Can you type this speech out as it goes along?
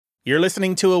You're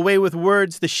listening to Away with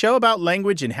Words, the show about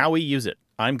language and how we use it.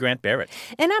 I'm Grant Barrett.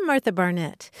 And I'm Martha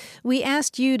Barnett. We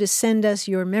asked you to send us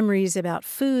your memories about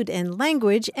food and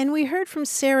language, and we heard from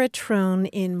Sarah Trone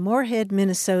in Moorhead,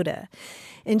 Minnesota.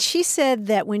 And she said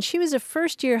that when she was a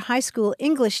first-year high school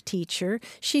English teacher,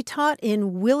 she taught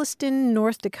in Williston,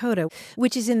 North Dakota,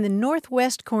 which is in the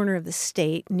northwest corner of the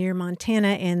state near Montana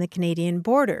and the Canadian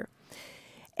border.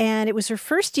 And it was her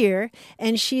first year,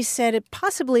 and she said it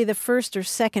possibly the first or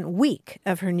second week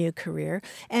of her new career.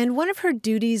 And one of her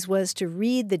duties was to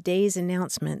read the day's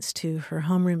announcements to her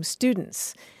homeroom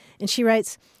students. And she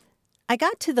writes, I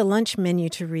got to the lunch menu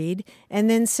to read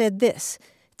and then said this,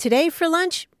 today for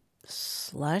lunch,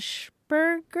 slush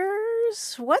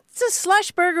burgers? What's a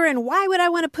slush burger and why would I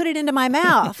want to put it into my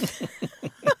mouth?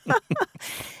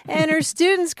 And her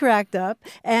students cracked up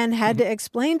and had to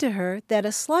explain to her that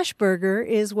a slush burger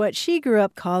is what she grew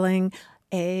up calling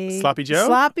a... Sloppy Joe?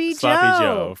 Sloppy Joe. Sloppy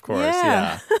Joe, of course,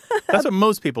 yeah. That's what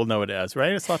most people know it as,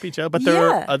 right? A Sloppy Joe. But there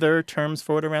are other terms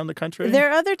for it around the country? There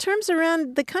are other terms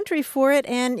around the country for it,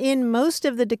 and in most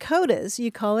of the Dakotas,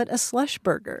 you call it a slush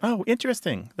burger. Oh,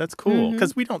 interesting. That's cool.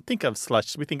 Because we don't think of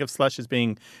slush. We think of slush as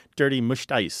being dirty,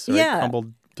 mushed ice, right? Yeah.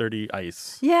 Crumbled, dirty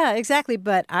ice. Yeah, exactly.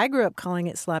 But I grew up calling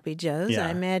it Sloppy Joes. Yeah.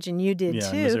 I imagine you did,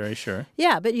 Yeah, too. in Missouri, sure.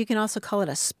 Yeah, but you can also call it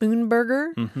a spoon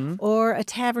burger or a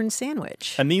tavern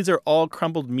sandwich. And these are all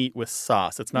crumbled meat with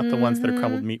sauce. It's not the ones that are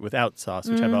crumbled meat without sauce,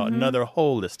 which have another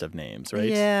whole list of names, right?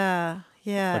 Yeah.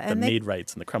 Like the and Made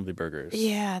Rights and the Crumbly Burgers.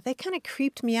 Yeah, they kind of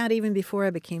creeped me out even before I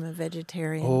became a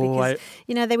vegetarian. Oh, because,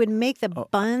 they would make the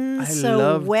buns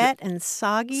so wet and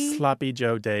soggy. Sloppy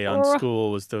Joe Day on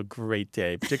school was the great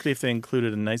day, particularly if they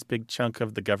included a nice big chunk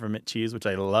of the government cheese, which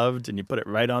I loved, and you put it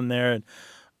right on there. And,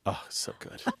 so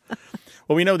good.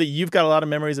 Well, we know that you've got a lot of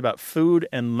memories about food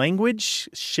and language.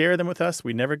 Share them with us.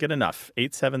 We never get enough.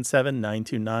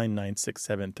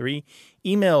 877-929-9673.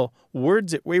 Email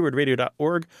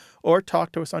words@waywordradio.org or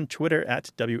talk to us on Twitter at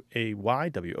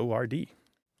WAYWORD.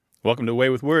 Welcome to Away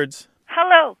with Words.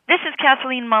 Hello. This is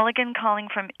Kathleen Mulligan calling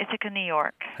from Ithaca, New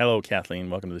York. Hello, Kathleen.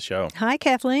 Welcome to the show. Hi,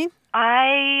 Kathleen.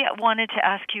 I wanted to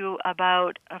ask you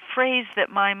about a phrase that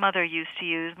my mother used to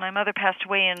use. My mother passed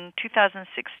away in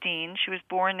 2016. She was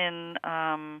born in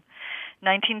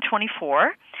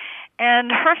 1924. And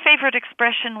her favorite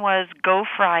expression was, go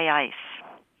fry ice,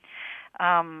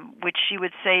 which she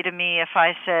would say to me if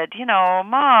I said,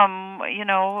 Mom,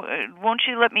 won't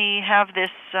you let me have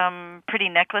this pretty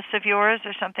necklace of yours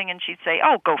or something? And she'd say,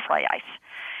 oh, go fry ice.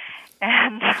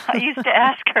 And I used to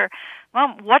ask her,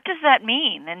 Mom, what does that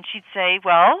mean? And she'd say,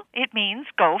 well, it means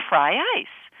go fry ice.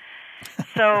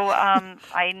 So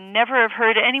I never have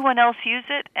heard anyone else use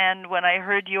it, and when I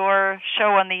heard your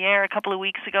show on the air a couple of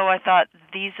weeks ago, I thought,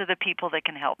 these are the people that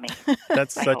can help me.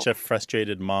 That's such a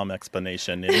frustrated mom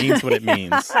explanation. It means what it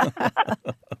means.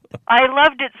 I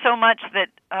loved it so much that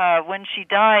when she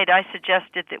died, I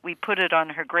suggested that we put it on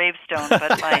her gravestone,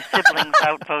 but my siblings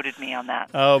outvoted me on that.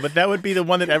 Oh, but that would be the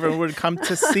one that everyone would come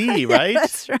to see, right?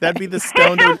 That's right. That'd be the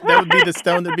stone. That would be the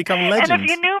stone that would become legend. And if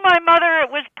you knew my mother,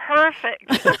 it was perfect.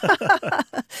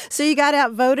 So you got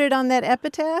outvoted on that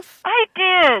epitaph? I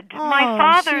did. Oh, my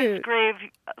father's shoot.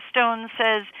 gravestone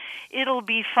says, it'll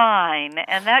be fine,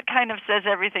 and that kind of says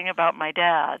everything about my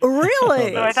dad.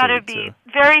 Really? So I thought it would be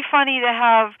very funny to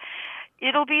have,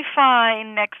 it'll be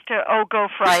fine next to, oh, go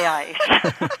fry ice.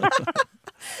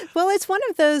 Well, it's one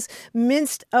of those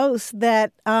minced oaths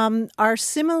that are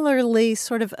similarly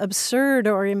sort of absurd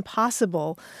or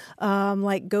impossible,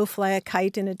 like go fly a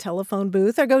kite in a telephone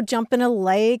booth or go jump in a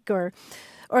lake or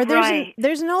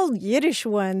there's an old Yiddish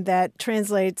one that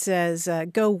translates as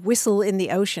go whistle in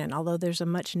the ocean, although there's a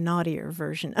much naughtier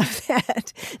version of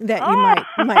that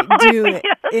you might do it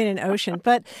in an ocean.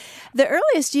 But the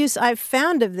earliest use I've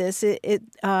found of this, it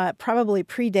probably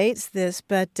predates this,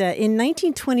 but in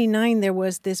 1929 there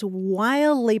was this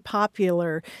wildly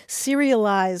popular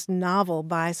serialized novel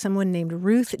by someone named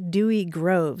Ruth Dewey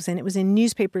Groves, and it was in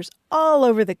newspapers all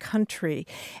over the country.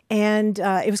 And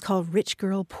it was called Rich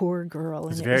Girl, Poor Girl.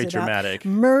 And it's very dramatic.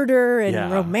 Murder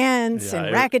and romance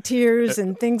and racketeers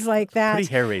and things like that. Pretty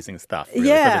hair-raising stuff, really,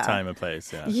 for the time and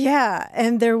place. Yeah,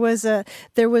 and there was a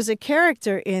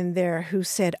character in there who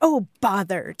said, "Oh,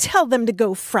 bother, tell them to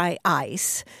go fry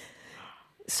ice."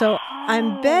 So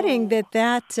I'm betting that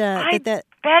I bet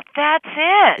that's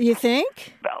it. You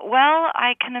think? Well,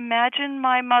 I can imagine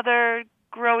my mother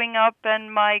growing up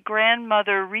and my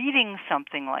grandmother reading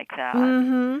something like that.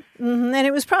 And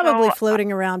it was probably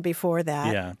floating around before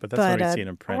that. Yeah, but that's what we see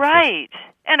in print. Right.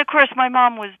 And of course, my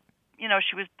mom was,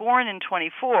 she was born in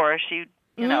 24. She,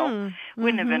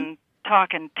 wouldn't have been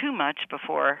talking too much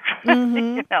before,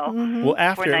 you know. Well,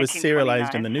 after it was 1929,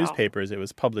 serialized in the so. newspapers, it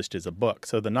was published as a book.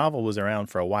 So the novel was around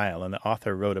for a while, and the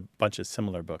author wrote a bunch of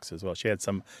similar books as well. She was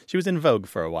in vogue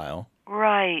for a while.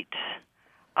 Right.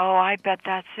 Oh, I bet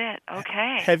that's it.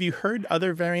 Okay. Have you heard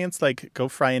other variants like go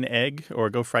fry an egg or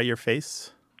go fry your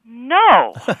face?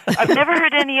 No. I've never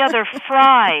heard any other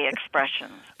fry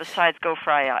expressions besides go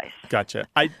fry ice. Gotcha.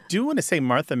 I do want to say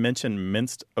Martha mentioned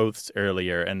minced oaths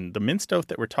earlier, and the minced oath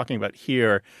that we're talking about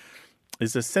here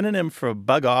is a synonym for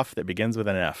bug off that begins with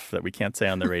an F that we can't say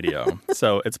on the radio.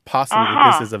 So it's possible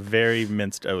that this is a very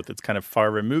minced oath. It's kind of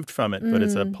far removed from it, but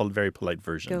it's a very polite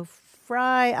version. Go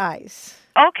fry ice.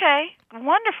 Okay.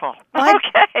 Wonderful.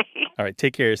 Okay. All right.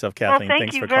 Take care of yourself, Kathleen. Well,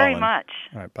 Thanks thank you for very calling. much.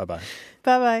 All right. Bye-bye.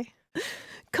 Bye-bye.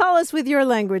 Call us with your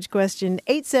language question,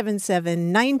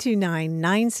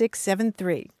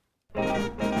 877-929-9673.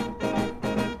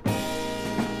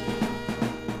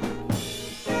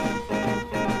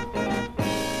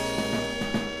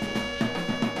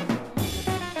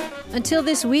 Until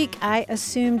this week, I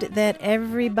assumed that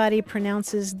everybody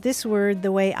pronounces this word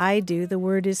the way I do. The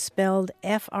word is spelled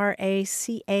Fracas.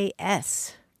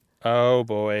 Oh,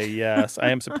 boy, yes.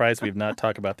 I am surprised we've not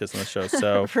talked about this on the show.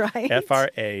 So Right.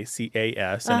 Fracas,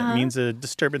 and it means a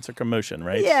disturbance or commotion,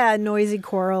 right? Yeah, noisy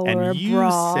quarrel or a And you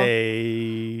brawl.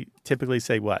 typically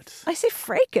say what? I say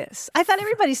fracas. I thought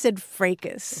everybody said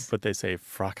fracas. But they say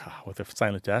fracas with a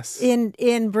silent S.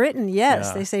 In Britain, yes,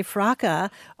 Yeah. they say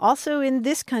fracas. Also in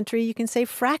this country, you can say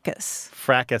fracas.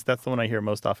 Fracas, that's the one I hear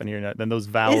most often here. And those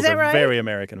vowels Is that are right? very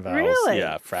American vowels. Really?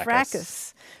 Yeah,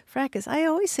 fracas. Fracas. I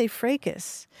always say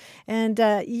fracas. And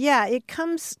it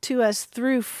comes to us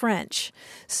through French.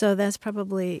 So that's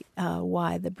probably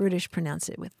why the British pronounce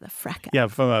it with the fracas. Yeah,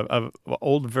 from a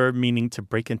old verb meaning to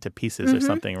break into pieces or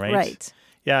something, right? Right.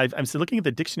 Yeah, I'm still looking at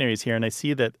the dictionaries here, and I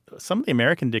see that some of the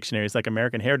American dictionaries, like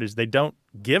American Heritage, they don't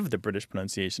give the British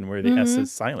pronunciation where the S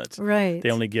is silent. Right.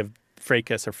 They only give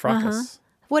fracas or fracas.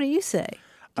 What do you say?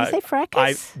 Do you say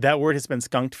fracas? That word has been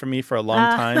skunked for me for a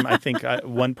long time. I think at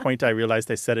one point I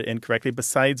realized I said it incorrectly,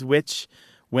 besides which,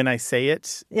 when I say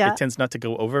it, Yeah. it tends not to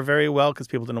go over very well because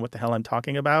people don't know what the hell I'm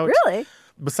talking about. Really?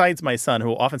 Besides my son, who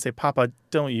will often say, Papa,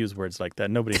 don't use words like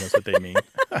that. Nobody knows what they mean.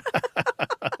 I'm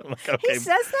like, okay. He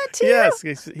says that to you? Yes,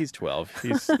 he's 12.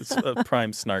 He's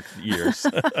prime snark years.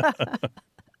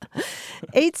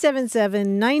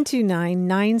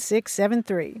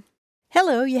 877-929-9673.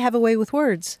 Hello, you have a way with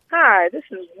words. Hi, this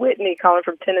is Whitney calling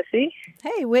from Tennessee.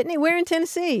 Hey, Whitney, where in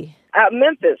Tennessee?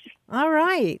 Memphis. All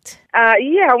right. I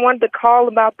wanted to call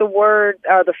about the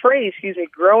phrase,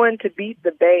 growing to beat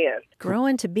the band.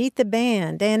 Growing to beat the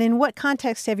band. And in what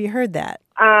context have you heard that?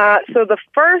 So the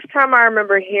first time I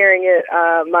remember hearing it,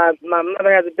 my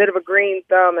mother has a bit of a green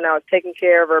thumb, and I was taking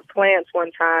care of her plants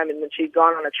one time, and then she'd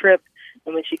gone on a trip,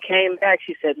 and when she came back,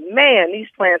 she said, "Man, these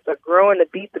plants are growing to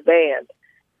beat the band."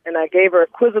 And I gave her a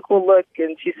quizzical look,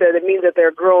 and she said it means that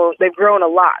they've grown a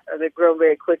lot, or they've grown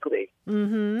very quickly.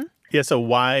 Mm-hmm. Yeah, so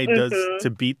why does to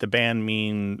beat the band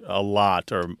mean a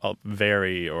lot or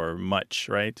very or much,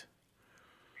 right?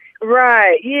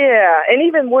 Right, yeah. And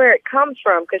even where it comes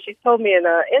from, because she told me an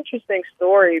interesting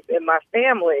story in my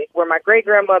family where my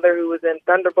great-grandmother, who was in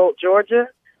Thunderbolt, Georgia,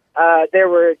 there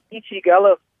were Geechee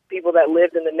Gullah people that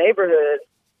lived in the neighborhood,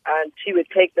 and she would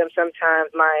take them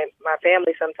sometimes, my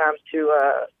family sometimes, to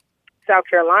South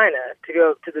Carolina to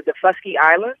go to the Defusky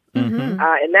Island. Mm-hmm.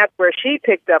 And that's where she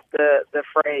picked up the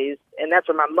phrase, and that's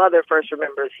where my mother first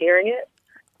remembers hearing it.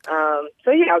 I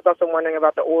was also wondering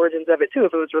about the origins of it, too,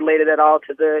 if it was related at all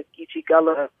to the Geechee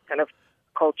Gullah kind of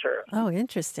culture. Oh,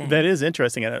 interesting. That is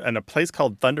interesting. And a place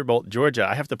called Thunderbolt, Georgia,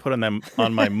 I have to put on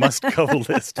my must-go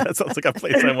list. That sounds like a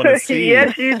place I want to see.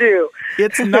 Yes, you do.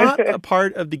 It's not a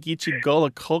part of the Geechee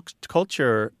Gullah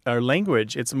culture or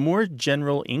language. It's more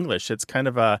general English. It's kind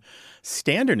of a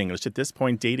standard English at this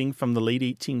point, dating from the late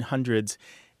 1800s.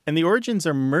 And the origins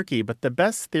are murky, but the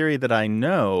best theory that I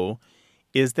know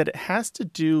is that it has to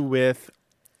do with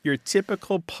your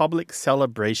typical public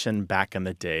celebration back in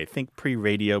the day. Think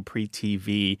pre-radio,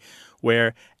 pre-TV,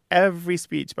 where every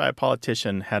speech by a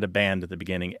politician had a band at the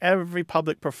beginning. Every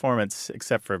public performance,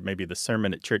 except for maybe the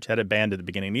sermon at church, had a band at the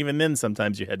beginning. Even then,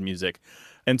 sometimes you had music.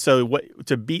 And so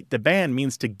to beat the band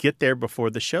means to get there before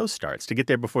the show starts, to get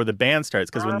there before the band starts,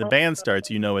 because when the band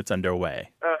starts, you know it's underway.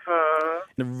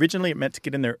 And originally, it meant to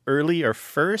get in there early or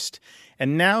first,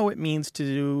 and now it means to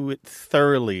do it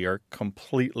thoroughly or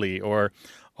completely or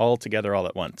all together all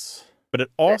at once. But it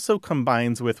also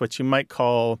combines with what you might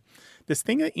call this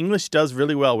thing that English does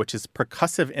really well, which is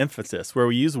percussive emphasis, where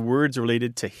we use words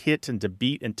related to hit and to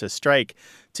beat and to strike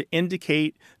to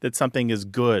indicate that something is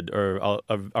good or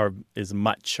is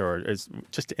much or is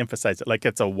just to emphasize it, like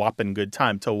it's a whopping good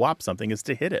time. To whop something is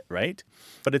to hit it, right?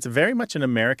 But it's very much an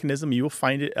Americanism. You will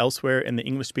find it elsewhere in the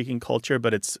English-speaking culture,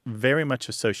 but it's very much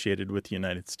associated with the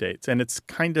United States. And it's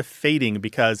kind of fading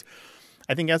because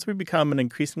I think as we become an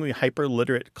increasingly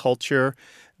hyper-literate culture,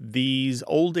 these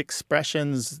old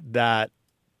expressions that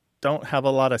don't have a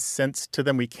lot of sense to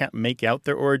them, we can't make out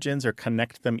their origins or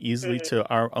connect them easily to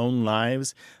our own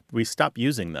lives, we stop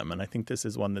using them. And I think this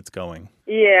is one that's going.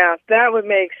 Yeah, that would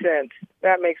make sense.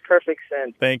 That makes perfect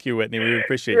sense. Thank you, Whitney. We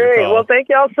appreciate Great. your call. Well, thank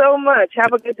y'all so much.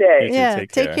 Have a good day. You too. Yeah,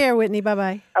 Take take care, Whitney.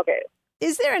 Bye-bye. Okay.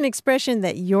 Is there an expression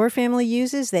that your family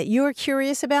uses that you're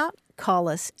curious about? Call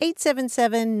us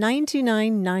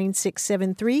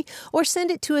 877-929-9673 or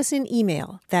send it to us in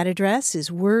email. That address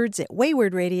is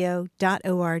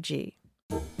words@waywardradio.org.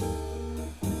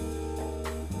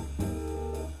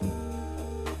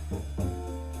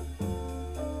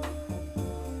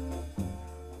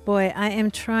 Boy, I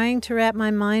am trying to wrap my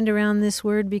mind around this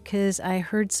word because I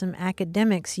heard some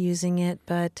academics using it,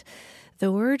 but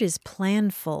the word is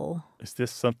planful. Is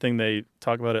this something they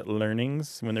talk about at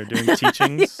learnings when they're doing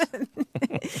teachings?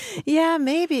 Yeah,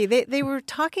 maybe. They were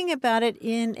talking about it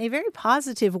in a very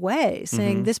positive way,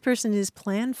 saying this person is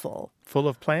planful. Full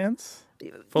of plans?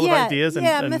 Full of ideas?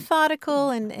 And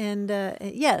methodical and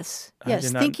yes,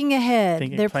 thinking ahead.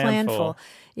 They're planful.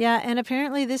 Yeah, and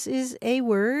apparently this is a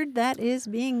word that is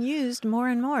being used more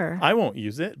and more. I won't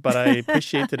use it, but I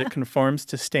appreciate that it conforms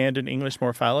to standard English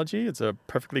morphology. It's a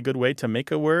perfectly good way to make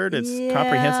a word. It's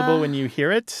comprehensible when you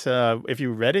hear it. If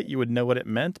you read it, you would know what it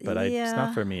meant, but it's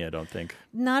not for me, I don't think.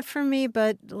 Not for me,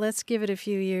 but let's give it a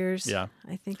few years. Yeah.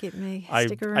 I think it may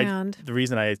stick around. The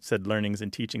reason I said learnings and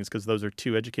teachings is because those are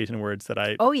two education words that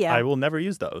I will never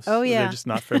use those. Oh, yeah. They're just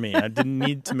not for me. I didn't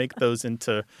need to make those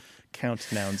into count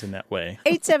nouns in that way.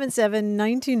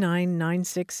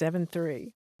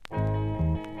 877-929-9673.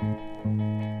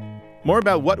 More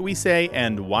about what we say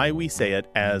and why we say it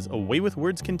as A Way with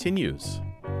Words continues.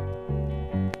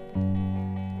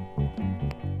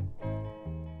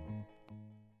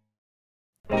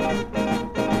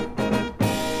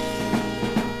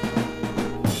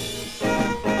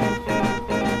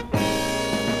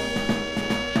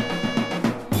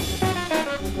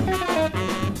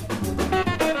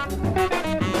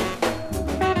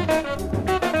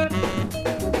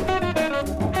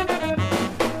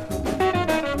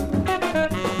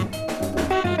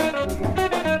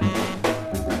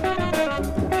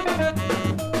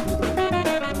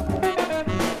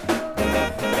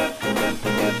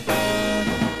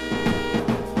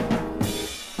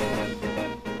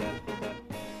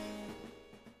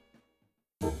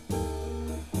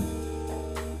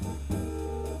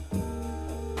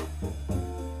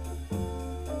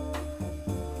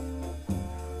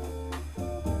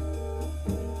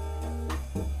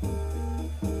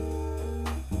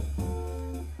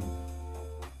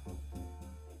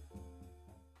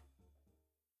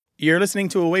 You're listening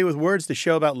to A Way with Words, the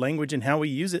show about language and how we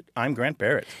use it. I'm Grant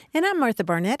Barrett. And I'm Martha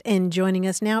Barnett, and joining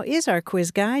us now is our quiz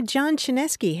guy, John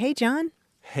Chinesky. Hey, John.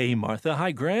 Hey, Martha.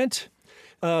 Hi, Grant.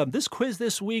 This quiz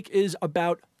this week is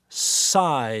about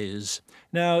size.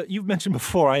 Now, you've mentioned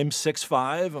before, I am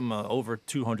 6'5". I'm over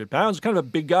 200 pounds. Kind of a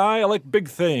big guy. I like big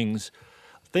things.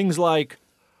 Things like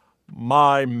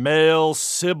my male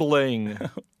sibling.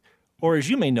 Or as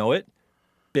you may know it,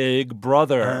 Big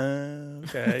Brother.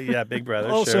 Okay, yeah, Big Brother,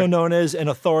 also known as an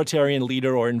authoritarian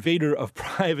leader or invader of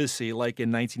privacy, like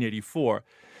in 1984.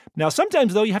 Now,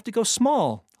 sometimes, though, you have to go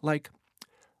small, like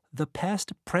the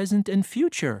past, present, and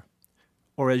future.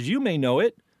 Or as you may know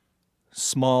it,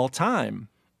 small time.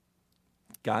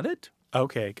 Got it?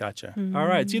 Okay, gotcha. All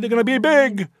right, it's either going to be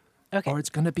big Okay. or it's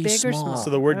going to be Big or small. small. So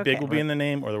the word big will be in the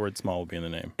name or the word small will be in the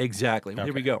name? Exactly. Okay.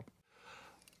 Here we go.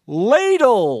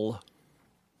 Ladle.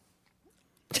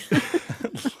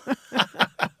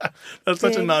 That's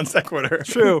such a non sequitur.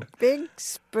 True. Big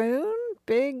spoon?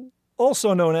 Big...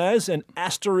 Also known as an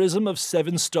asterism of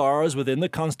 7 stars within the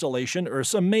constellation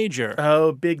Ursa Major.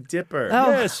 Oh, Big Dipper.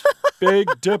 Oh. Yes, Big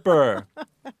Dipper.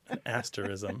 An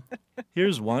asterism.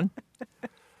 Here's one.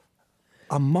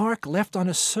 A mark left on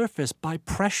a surface by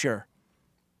pressure.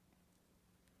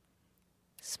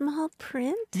 Small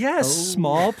print? Yes,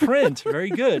 small print. Very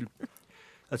good.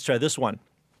 Let's try this one.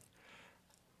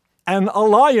 An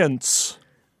alliance.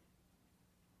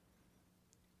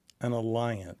 An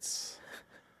alliance.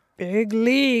 Big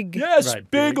league. Yes,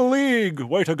 Right, big big. league.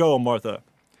 Way to go, Martha.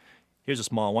 Here's a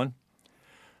small one.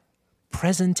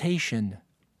 Presentation.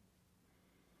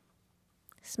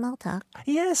 Small talk.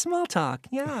 Yeah, small talk.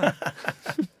 Yeah.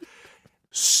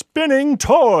 Spinning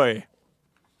toy.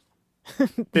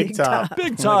 Big top.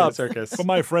 Big Like top. at a circus. For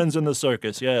my friends in the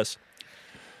circus, yes.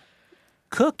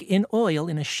 Cook in oil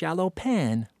in a shallow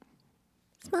pan.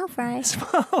 Small fry.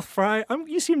 Small fry.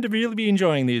 You seem to really be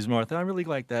enjoying these, Martha. I really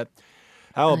like that.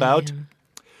 How about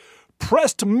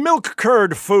pressed milk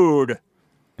curd food?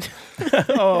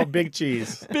 Oh, big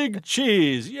cheese. Big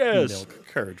cheese, yes. Milk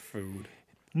curd food.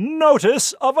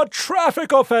 Notice of a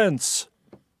traffic offense.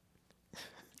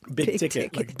 Big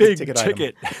ticket. Like Big ticket.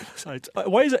 ticket.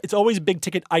 Why is it? It's always big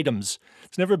ticket items.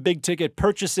 It's never big ticket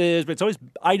purchases, but it's always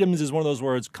items is one of those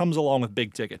words, comes along with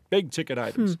big ticket. Big ticket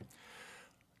items.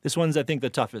 This one's, I think, the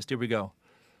toughest. Here we go.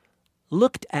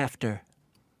 Looked after.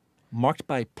 Marked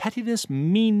by pettiness,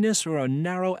 meanness, or a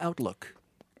narrow outlook.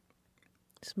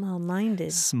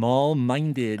 Small-minded.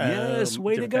 Small-minded. Yes,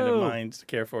 way to different go. kind of mind to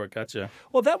care for. Gotcha.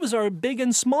 Well, that was our big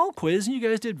and small quiz, and you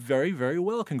guys did very, very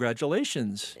well.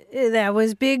 Congratulations. That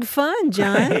was big fun,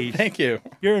 John. Hey, Thank you.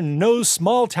 you're no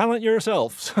small talent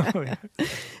yourself. So,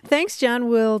 Thanks, John.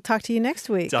 We'll talk to you next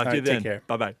week. talk to you right, then. take care.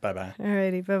 Bye-bye. Bye-bye. All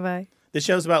righty. Bye-bye. This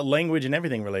show's about language and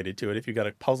everything related to it. If you've got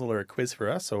a puzzle or a quiz for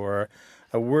us or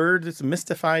a word that's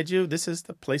mystified you, this is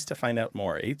the place to find out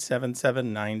more.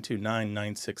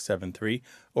 877-929-9673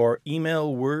 or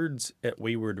email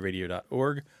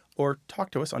words@waywordradio.org or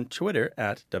talk to us on Twitter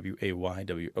at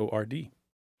WAYWORD.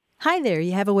 Hi there.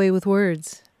 You have a way with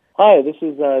words. Hi, this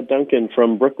is Duncan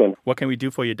from Brooklyn. What can we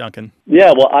do for you, Duncan?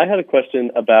 Yeah, well, I had a question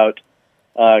about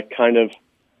kind of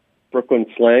Brooklyn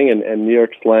slang and New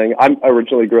York slang. I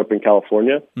originally grew up in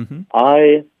California. Mm-hmm.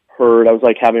 I was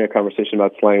like having a conversation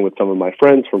about slang with some of my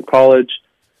friends from college,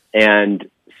 and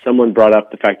someone brought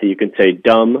up the fact that you can say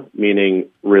dumb, meaning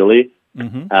really,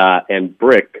 and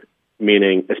brick,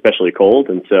 meaning especially cold.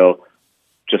 And so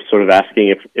just sort of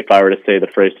asking if I were to say the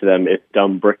phrase to them, it's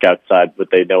dumb brick outside, would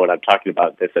they know what I'm talking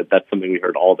about? They said, that's something we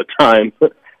heard all the time.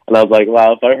 And I was like,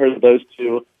 wow, if I heard those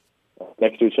two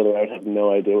next to each other, I would have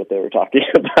no idea what they were talking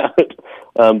about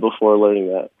before learning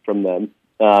that from them.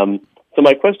 So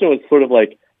my question was sort of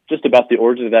like just about the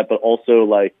origin of that, but also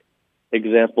like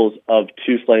examples of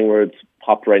two slang words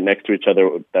popped right next to each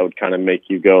other that would kind of make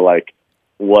you go like,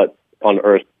 what on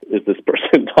earth is this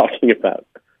person talking about?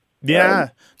 Yeah,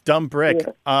 dumb brick.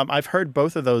 Yeah. I've heard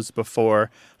both of those before.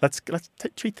 Let's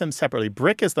treat them separately.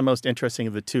 Brick is the most interesting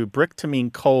of the two. Brick to mean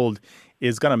cold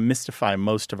is going to mystify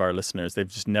most of our listeners. They've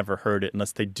just never heard it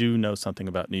unless they do know something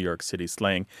about New York City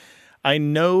slang. I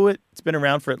know it's been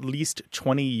around for at least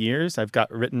 20 years. I've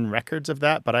got written records of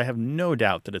that, but I have no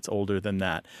doubt that it's older than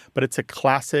that. But it's a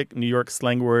classic New York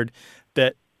slang word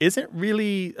that isn't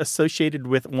really associated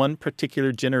with one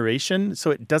particular generation, so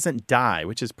it doesn't die,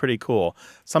 which is pretty cool.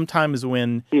 Sometimes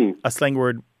when a slang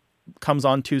word comes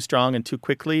on too strong and too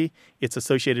quickly, it's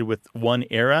associated with one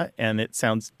era and it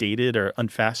sounds dated or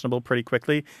unfashionable pretty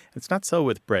quickly. It's not so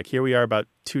with brick. Here we are about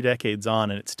 2 decades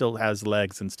on and it still has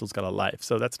legs and still's got a life,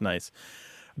 so that's nice.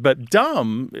 But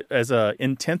dumb as a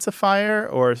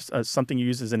intensifier or something you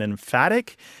use as an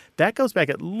emphatic, that goes back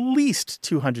at least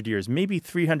 200 years, maybe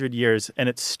 300 years. And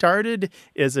it started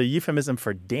as a euphemism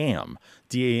for damn,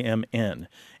 D-A-M-N.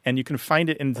 And you can find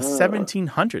it in the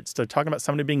 1700s. So talking about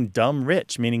somebody being dumb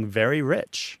rich, meaning very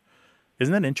rich.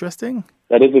 Isn't that interesting?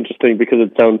 That is interesting because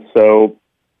it sounds so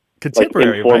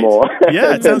contemporary, like, informal. Right?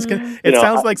 Yeah, it sounds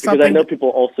sounds like something. Because I know people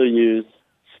also use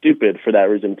stupid for that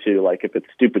reason too. Like if it's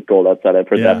stupid cold outside, I've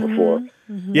heard that before.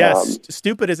 Mm-hmm. Yes,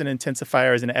 stupid as an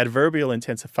intensifier, as an adverbial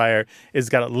intensifier, is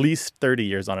got at least 30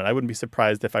 years on it. I wouldn't be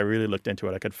surprised if I really looked into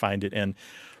it. I could find it in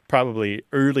probably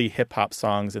early hip-hop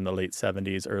songs in the late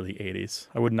 70s, early 80s.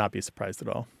 I would not be surprised at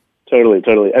all. Totally.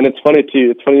 And it's funny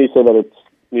too. It's funny you say that it's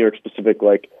New York specific.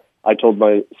 Like I told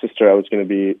my sister I was going to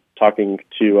be talking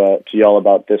to y'all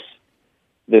about this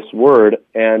word,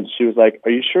 and she was like,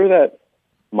 "Are you sure that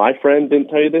my friend didn't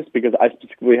tell you this?" Because I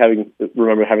specifically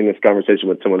remember having this conversation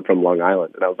with someone from Long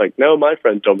Island. And I was like, no, my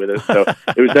friend told me this. So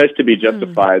it was nice to be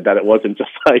justified that it wasn't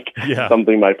just like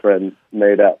something my friend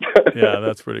made up. Yeah,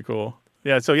 that's pretty cool.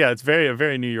 Yeah, so it's a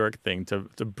very New York thing to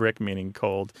brick meaning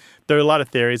cold. There are a lot of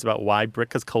theories about why brick,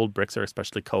 because cold bricks are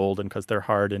especially cold and because they're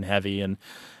hard and heavy. And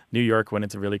New York, when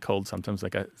it's really cold, sometimes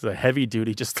it's a heavy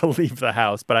duty just to leave the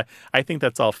house. But I think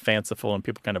that's all fanciful and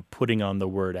people kind of putting on the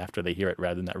word after they hear it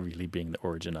rather than that really being the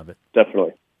origin of it.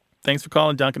 Definitely. Thanks for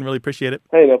calling, Duncan. Really appreciate it.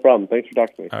 Hey, no problem. Thanks for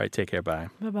talking to me. All right, take care. Bye.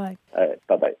 Bye-bye. All right,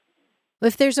 bye-bye.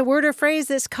 If there's a word or phrase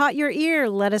that's caught your ear,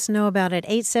 let us know about it.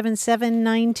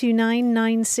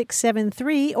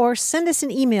 877-929-9673 or send us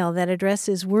an email. That address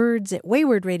is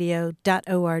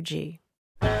words@waywordradio.org.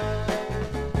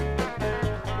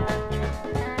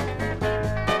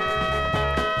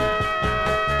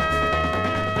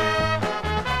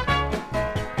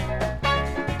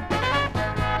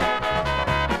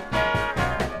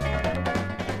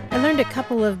 a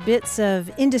couple of bits of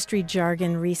industry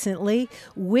jargon recently.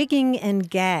 Wigging and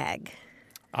gag.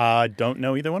 I don't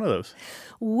know either one of those.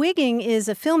 Wigging is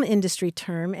a film industry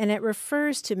term, and it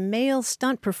refers to male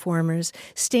stunt performers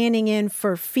standing in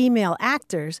for female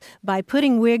actors by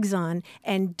putting wigs on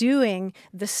and doing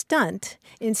the stunt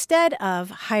instead of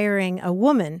hiring a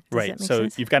woman. Does Right. that make So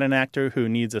sense? you've got an actor who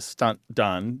needs a stunt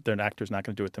done. Their actor's not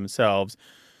going to do it themselves.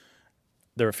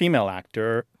 They're a female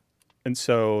actor, and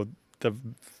so the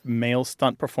male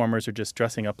stunt performers are just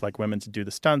dressing up like women to do the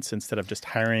stunts instead of just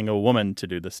hiring a woman to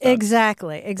do the stunts.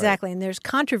 Exactly. Right. And there's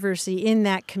controversy in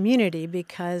that community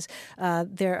because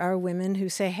there are women who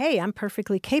say, hey, I'm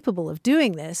perfectly capable of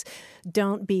doing this.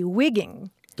 Don't be wigging.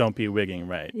 Don't be wigging,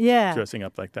 right? Yeah. Dressing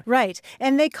up like that. Right.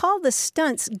 And they call the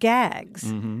stunts gags.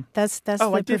 Mm-hmm. That's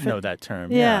I did know that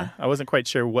term. Yeah. I wasn't quite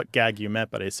sure what gag you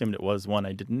meant, but I assumed it was one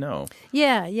I didn't know.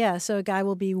 Yeah. So a guy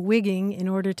will be wigging in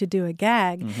order to do a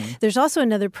gag. Mm-hmm. There's also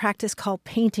another practice called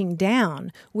painting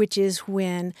down, which is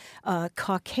when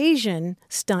Caucasian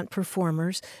stunt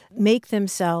performers make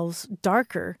themselves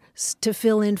darker to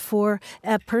fill in for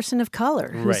a person of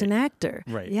color who's an actor.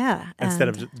 Right. Yeah. Instead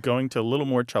of just going to a little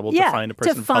more trouble to find a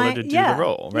person of color to do the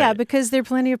role. Right. Yeah, because there are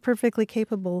plenty of perfectly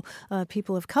capable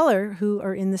people of color who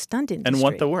are in the stunt industry. And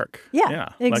want the work. Yeah,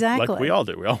 exactly. Like we all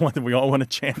do. We all want a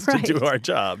chance to do our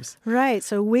jobs. Right.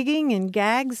 So wigging and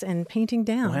gags and painting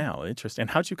down. Wow, interesting.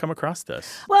 And how'd you come across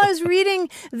this? Well, I was reading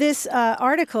this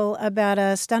article about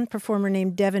a stunt performer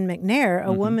named Devin McNair,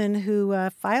 a woman who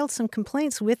filed some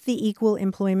complaints with the Equal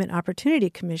Employment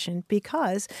Opportunity Commission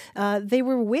because they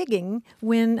were wigging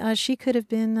when she could have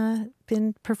been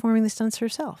performing the stunts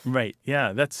herself. Right.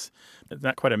 Yeah, that's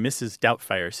not quite a Mrs.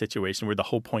 Doubtfire situation where the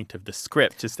whole point of the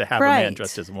script is to have a man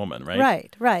dressed as a woman,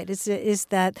 right? Right. Is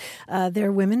that there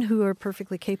are women who are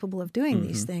perfectly capable of doing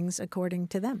these things according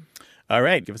to them. All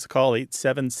right. Give us a call,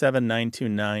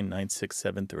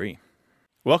 877-929-9673.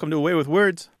 Welcome to Away with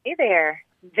Words. Hey there.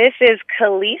 This is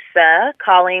Kalisa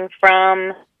calling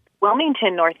from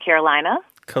Wilmington, North Carolina.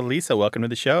 Kalisa, welcome to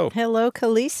the show. Hello,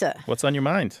 Kalisa. What's on your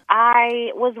mind?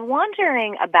 I was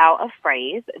wondering about a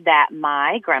phrase that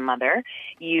my grandmother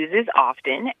uses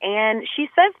often, and she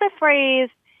says the phrase,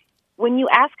 when you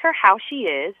ask her how she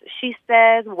is, she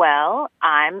says, well,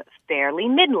 I'm fairly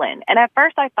middling. And at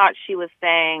first I thought she was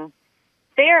saying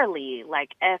fairly,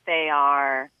 like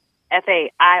F-A-I-R-L-Y,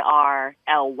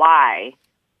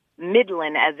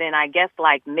 middling, as in, I guess,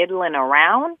 like middling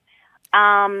around.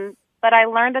 But I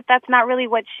learned that that's not really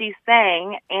what she's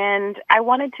saying, and I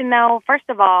wanted to know, first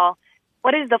of all,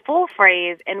 what is the full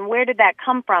phrase, and where did that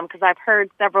come from? Because I've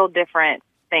heard several different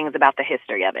things about the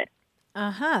history of it.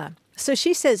 So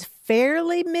she says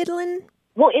fairly middling?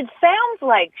 Well, it sounds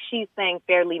like she's saying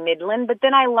fairly middling, but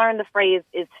then I learned the phrase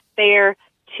is fair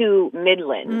to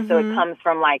middling. So it comes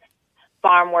from, like,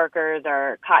 farm workers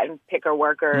or cotton picker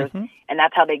workers, and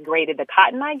that's how they graded the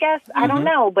cotton, I guess. I don't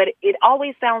know, but it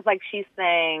always sounds like she's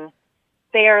saying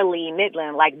fairly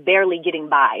middling, like barely getting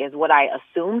by is what I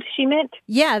assumed she meant.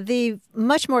 Yeah, the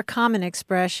much more common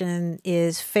expression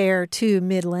is fair to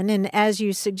middling. And as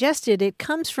you suggested, it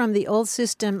comes from the old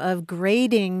system of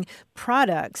grading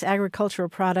products, agricultural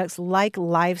products like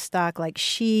livestock, like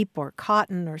sheep or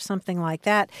cotton or something like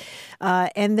that.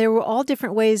 And there were all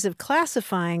different ways of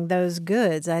classifying those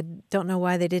goods. I don't know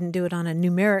why they didn't do it on a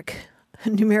numerical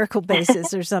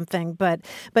basis or something. But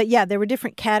yeah, there were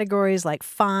different categories like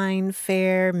fine,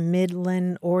 fair,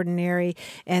 middling, ordinary,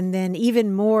 and then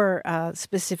even more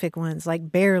specific ones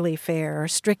like barely fair or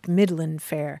strict middling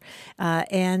fair.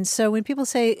 And so when people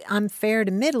say I'm fair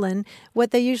to middling, what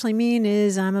they usually mean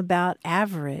is I'm about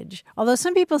average. Although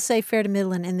some people say fair to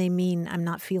middling and they mean I'm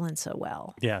not feeling so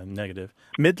well. Yeah, negative.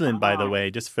 Midland, by the way,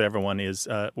 just for everyone, is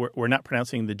we're not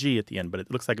pronouncing the G at the end, but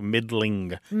it looks like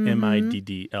middling, middling,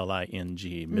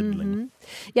 middling.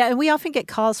 Yeah, and we often get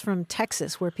calls from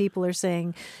Texas where people are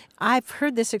saying, I've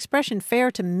heard this expression fair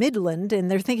to Midland,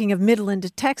 and they're thinking of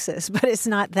Midland, Texas, but it's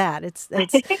not that. It's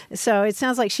so it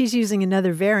sounds like she's using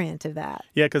another variant of that.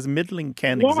 Yeah, because middling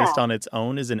can exist on its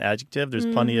own as an adjective. There's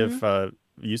plenty of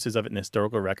uses of it in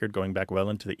historical record going back well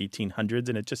into the 1800s,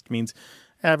 and it just means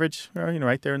average, or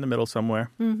right there in the middle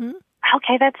somewhere.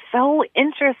 Okay, that's so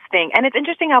interesting. And it's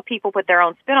interesting how people put their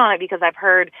own spin on it, because I've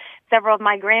heard several of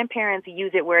my grandparents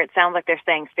use it where it sounds like they're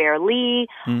saying fairly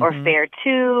or fair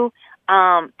to.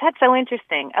 That's so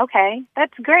interesting. Okay,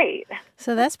 that's great.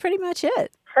 So that's pretty much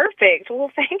it. Perfect.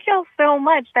 Well, thank y'all so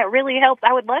much. That really helps.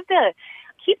 I would love to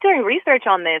keep doing research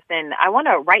on this, and I want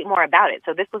to write more about it.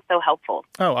 So this was so helpful.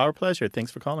 Oh, our pleasure.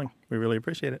 Thanks for calling. We really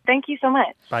appreciate it. Thank you so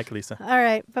much. Bye, Kalisa. All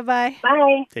right. Bye-bye.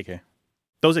 Bye. Take care.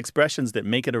 Those expressions that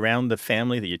make it around the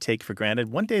family that you take for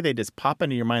granted, one day they just pop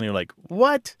into your mind and you're like,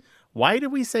 what? Why do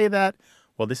we say that?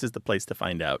 Well, this is the place to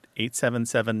find out.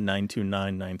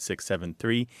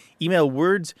 877-929-9673. Email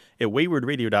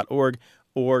words@waywordradio.org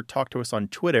or talk to us on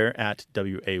Twitter at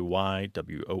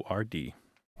WAYWORD.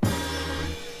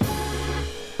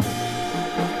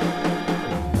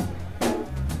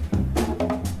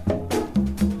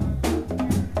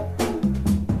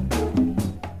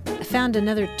 Found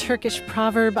another Turkish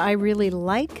proverb I really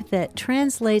like that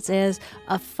translates as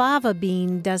a fava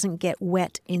bean doesn't get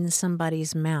wet in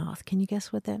somebody's mouth. Can you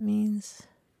guess what that means?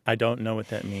 I don't know what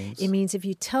that means. It means if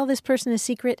you tell this person a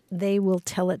secret, they will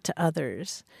tell it to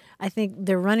others. I think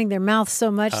they're running their mouth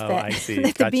so much that, I see.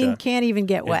 that the bean can't even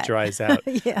get wet. It dries out.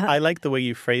 Yeah. I like the way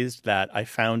you phrased that. I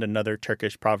found another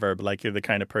Turkish proverb, like you're the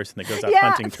kind of person that goes out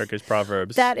Yeah. hunting Turkish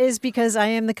proverbs. That is because I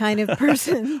am the kind of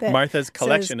person that Martha's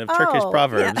collection says, of Turkish "Oh,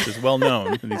 proverbs yeah." is well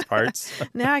known in these parts.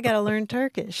 Now I got to learn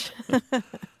Turkish.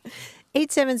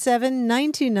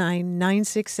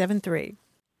 877-929-9673.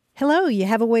 Hello, you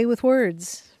have a way with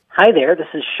words. Hi there, this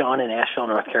is Sean in Asheville,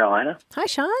 North Carolina. Hi,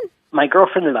 Sean. My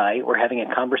girlfriend and I were having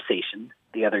a conversation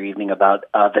the other evening about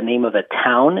the name of a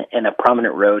town and a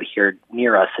prominent road here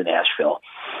near us in Asheville.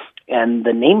 And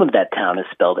the name of that town is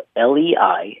spelled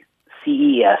Leicester.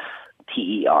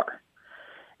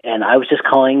 And I was just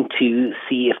calling to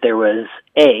see if there was,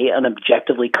 A, an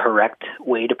objectively correct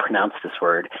way to pronounce this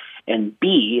word, and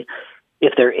B,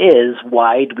 if there is,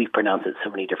 why do we pronounce it so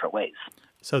many different ways?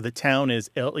 So the town is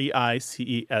Leicester,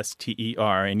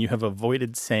 and you have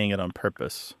avoided saying it on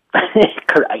purpose.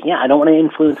 Yeah, I don't want to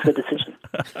influence the decision.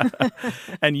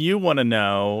 And you want to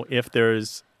know if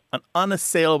there's an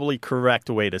unassailably correct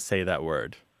way to say that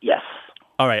word. Yes.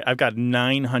 All right, I've got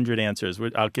 900 answers.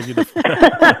 I'll give you the...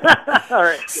 All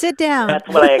right. Sit down. That's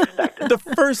what I expected. The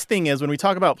first thing is when we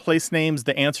talk about place names,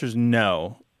 the answer is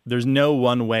no. There's no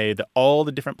one way that all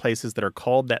the different places that are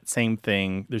called that same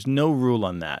thing, there's no rule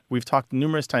on that. We've talked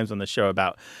numerous times on the show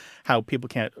about how people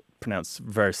can't pronounce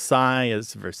Versailles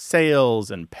as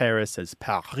Versailles and Paris as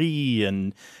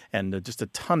Paris and just a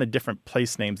ton of different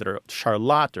place names that are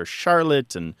Charlotte or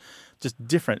Charlotte and just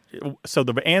different. So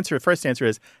the first answer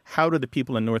is, how do the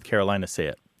people in North Carolina say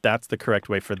it? That's the correct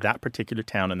way for that particular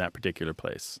town and that particular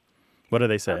place. What do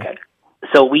they say? Okay.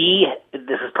 So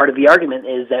this is part of the argument,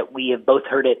 is that we have both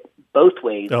heard it both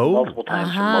ways multiple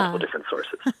times from multiple different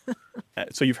sources.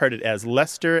 So you've heard it as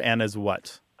Leicester and as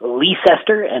what?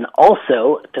 Leicester, and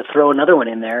also, to throw another one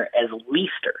in there, as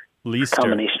Leicester. Leicester.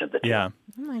 Combination of the two. Yeah.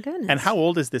 Oh, my goodness. And how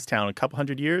old is this town? A couple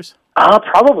hundred years?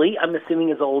 Probably. I'm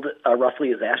assuming as old,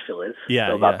 roughly, as Asheville is. Yeah,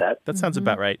 so about that. That sounds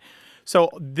about right.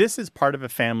 So this is part of a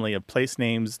family of place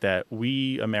names that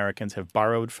we Americans have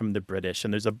borrowed from the British,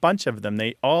 and there's a bunch of them.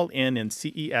 They all end in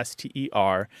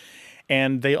Cester,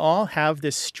 and they all have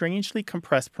this strangely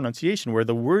compressed pronunciation where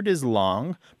the word is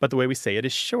long, but the way we say it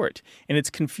is short. And it's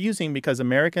confusing because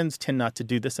Americans tend not to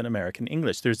do this in American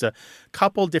English. There's a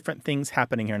couple different things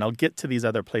happening here, and I'll get to these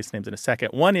other place names in a second.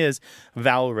 One is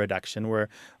vowel reduction, where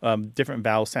different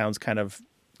vowel sounds kind of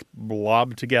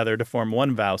blob together to form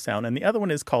one vowel sound. And the other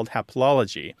one is called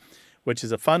haplology, which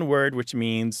is a fun word, which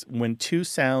means when two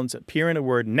sounds appear in a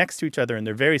word next to each other and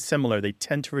they're very similar, they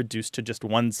tend to reduce to just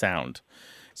one sound.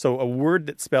 So a word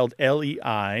that's spelled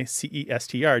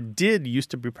Leicester did used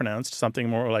to be pronounced something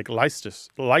more like Leicester.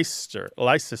 Yeah.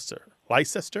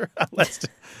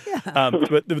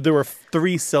 But there were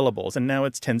 3 syllables, and now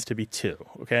it tends to be 2,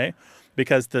 okay?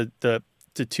 Because the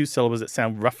 2 syllables that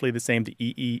sound roughly the same, the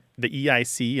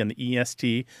EIC and the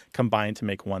EST combine to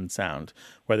make one sound.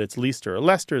 Whether it's Leicester or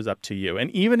Leicester is up to you.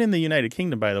 And even in the United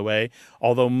Kingdom, by the way,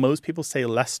 although most people say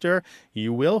Leicester,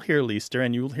 you will hear Leicester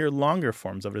and you will hear longer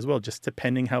forms of it as well, just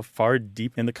depending how far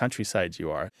deep in the countryside you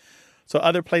are. So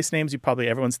other place names,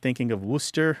 everyone's thinking of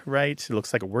Worcester, right? It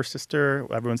looks like a Worcester.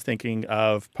 Everyone's thinking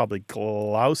of probably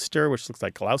Gloucester, which looks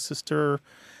like Gloucester.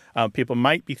 People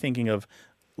might be thinking of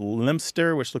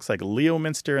Limster, which looks like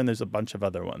Leominster, and there's a bunch of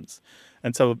other ones.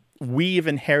 And so we've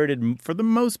inherited, for the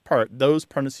most part, those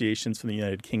pronunciations from the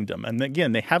United Kingdom. And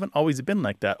again, they haven't always been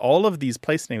like that. All of these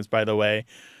place names, by the way,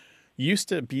 used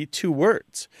to be 2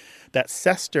 words. That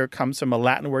Cester comes from a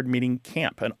Latin word meaning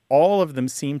camp, and all of them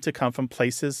seem to come from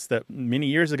places that many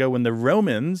years ago when the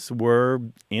Romans were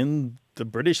in the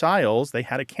British Isles, they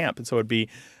had a camp. And so it would be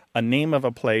a name of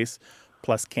a place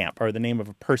plus camp, or the name of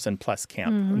a person plus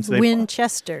camp. And so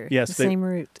Winchester, yes, the same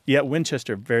root. Yeah,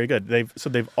 Winchester, very good.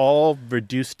 They've all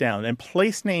reduced down. And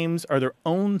place names are their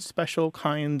own special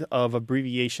kind of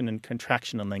abbreviation and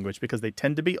contraction in language because they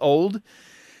tend to be old,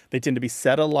 they tend to be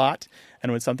said a lot,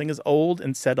 and when something is old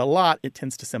and said a lot, it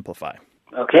tends to simplify.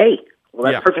 Okay,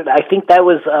 well that's perfect. I think that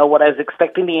was what I was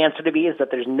expecting the answer to be, is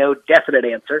that there's no definite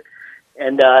answer,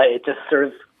 and it just sort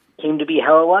of came to be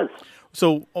how it was.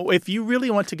 So if you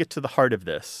really want to get to the heart of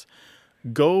this,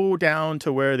 go down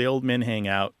to where the old men hang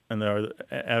out and they're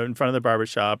in front of the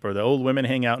barbershop, or the old women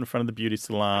hang out in front of the beauty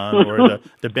salon, or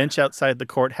the bench outside the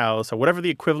courthouse, or whatever the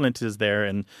equivalent is there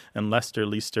in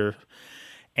Leicester,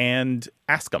 and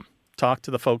ask them. Talk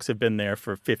to the folks who've been there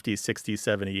for 50, 60,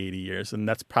 70, 80 years, and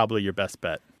that's probably your best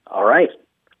bet. All right.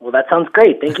 Well, that sounds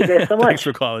great. Thank you guys so much. Thanks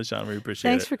for calling, Sean. We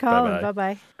appreciate it. Thanks for calling. Bye-bye.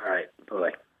 Bye-bye. All right.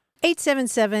 Bye-bye.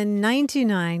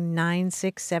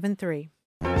 877-929-9673.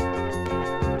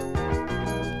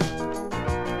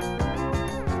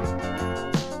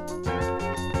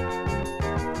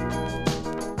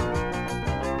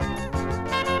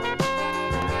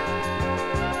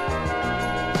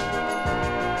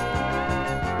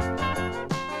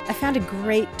 I found a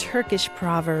great Turkish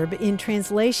proverb. In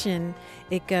translation,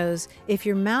 it goes, if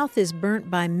your mouth is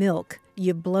burnt by milk,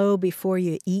 you blow before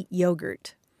you eat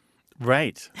yogurt.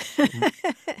 Right.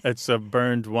 It's a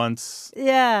burned once.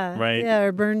 Yeah. Right. Yeah,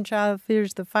 or burned child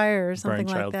fears the fire or something Burned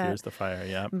like child that. fears the fire,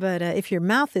 yeah. But if your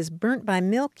mouth is burnt by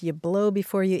milk, you blow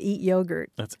before you eat yogurt.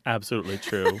 That's absolutely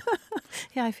true.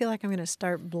 Yeah, I feel like I'm going to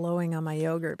start blowing on my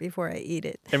yogurt before I eat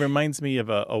it. It reminds me of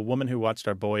a woman who watched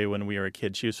our boy when we were a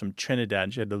kid. She was from Trinidad,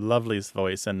 and she had the loveliest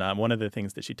voice. And one of the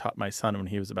things that she taught my son when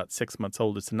he was about 6 months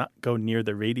old is to not go near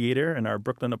the radiator in our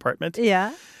Brooklyn apartment.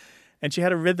 Yeah. And she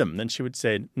had a rhythm. Then she would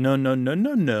say, no, no, no,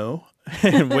 no, no,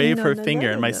 and wave her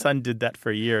finger. And my son did that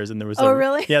for years. And there was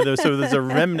really? Yeah, there's a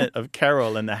remnant of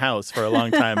Carol in the house for a long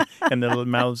time in the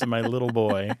mouths of my little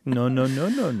boy. No, no, no,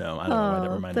 no, no. I don't know why that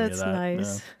reminded me of that. That's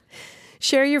nice. No.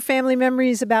 Share your family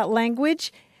memories about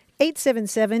language,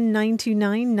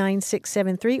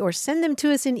 877-929-9673, or send them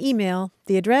to us in email.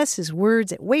 The address is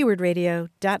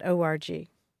words@waywardradio.org.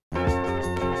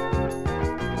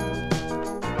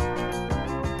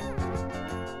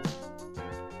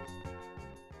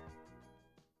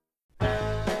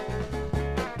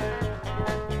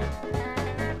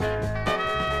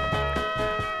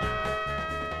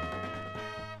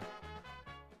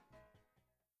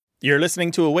 You're listening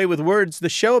to A Way with Words, the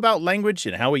show about language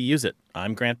and how we use it.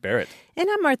 I'm Grant Barrett. And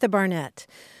I'm Martha Barnett.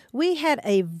 We had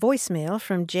a voicemail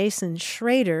from Jason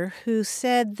Schrader, who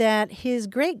said that his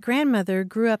great-grandmother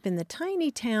grew up in the tiny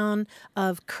town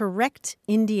of Correct,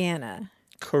 Indiana.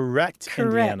 Correct,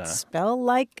 Indiana. Spell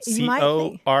like you might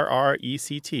think.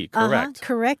 Correct. Correct.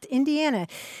 Correct, Indiana.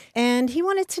 And he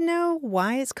wanted to know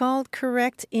why it's called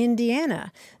Correct,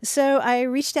 Indiana. So I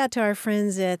reached out to our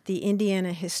friends at the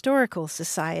Indiana Historical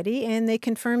Society, and they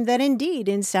confirmed that indeed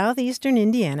in southeastern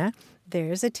Indiana,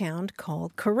 there's a town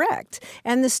called Correct.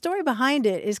 And the story behind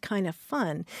it is kind of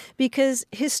fun because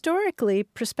historically,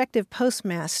 prospective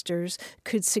postmasters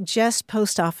could suggest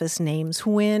post office names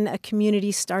when a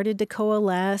community started to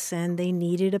coalesce and they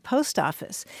needed a post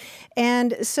office.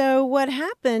 And so what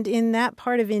happened in that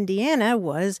part of Indiana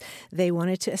was they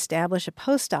wanted to establish a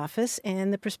post office,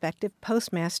 and the prospective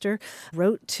postmaster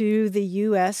wrote to the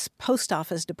U.S. Post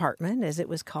Office Department, as it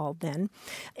was called then,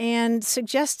 and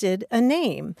suggested a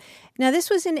name. Now, this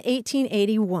was in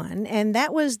 1881, and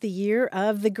that was the year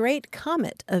of the Great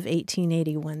Comet of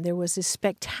 1881. There was this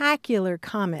spectacular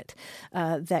comet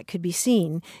that could be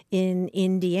seen in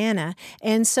Indiana.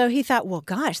 And so he thought, well,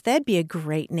 gosh, that'd be a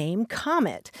great name,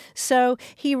 Comet. So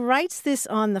he writes this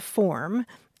on the form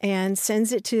and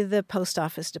sends it to the post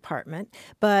office department.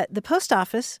 But the post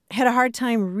office had a hard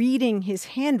time reading his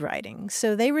handwriting,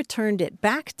 so they returned it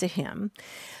back to him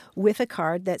with a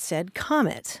card that said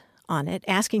Comet on it,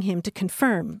 asking him to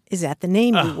confirm, is that the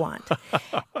name you want?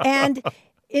 And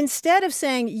instead of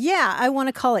saying, yeah, I want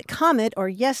to call it Comet, or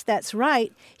yes, that's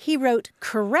right, he wrote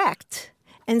correct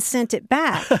and sent it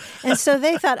back. And so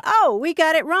they thought, oh, we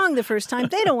got it wrong the first time.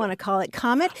 They don't want to call it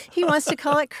Comet. He wants to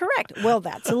call it correct. Well,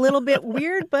 that's a little bit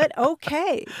weird, but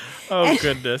okay.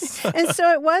 Goodness. And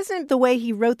so it wasn't the way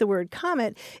he wrote the word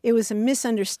Comet. It was a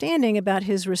misunderstanding about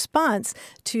his response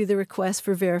to the request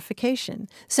for verification.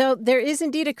 So there is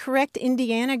indeed a Correct,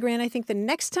 Indiana. Grant, I think the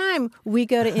next time we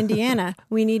go to Indiana,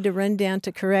 we need to run down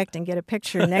to Correct and get a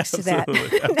picture next to that,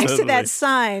 next to that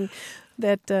sign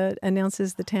that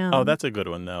announces the town. Oh, that's a good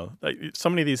one, though. Like, so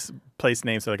many of these place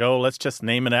names are like, oh, let's just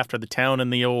name it after the town in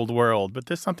the old world. But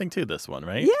there's something to this one,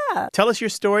 right? Yeah. Tell us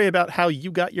your story about how you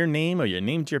got your name, or you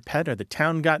named your pet, or the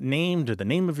town got named, or the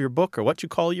name of your book, or what you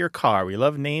call your car. We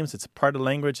love names. It's a part of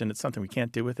language, and it's something we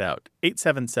can't do without.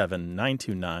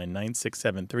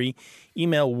 877-929-9673.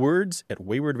 Email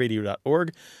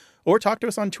words@waywardradio.org, or talk to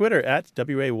us on Twitter at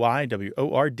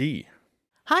WAYWORD.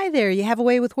 Hi there. You have a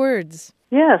way with words.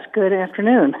 Yes, good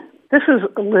afternoon. This is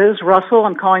Liz Russell.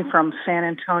 I'm calling from San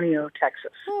Antonio,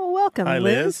 Texas. Oh, welcome, Hi,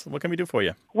 Liz. What can we do for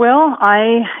you? Well,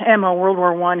 I am a World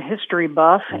War I history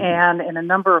buff, and in a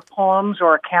number of poems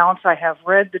or accounts, I have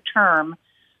read the term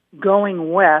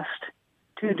going west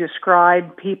to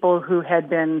describe people who had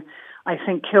been, I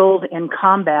think, killed in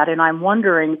combat, and I'm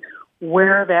wondering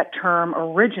where that term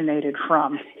originated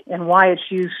from and why it's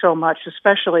used so much,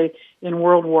 especially in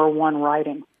World War I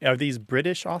writing. Are these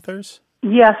British authors?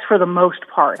 Yes, for the most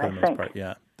part, For the most part,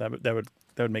 yeah. That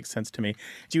would make sense to me.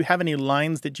 Do you have any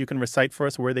lines that you can recite for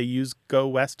us where they use "go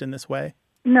west" in this way?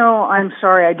 No, I'm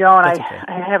sorry, I don't. That's okay.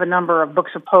 I have a number of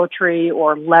books of poetry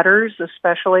or letters,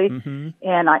 especially,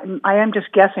 and I am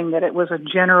just guessing that it was a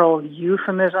general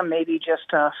euphemism, maybe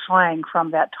just a slang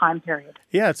from that time period.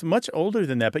 Yeah, it's much older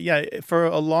than that. But yeah, for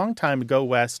a long time, "go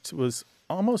west" was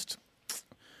almost...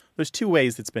 There's two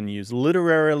ways it's been used.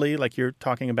 Literarily, like you're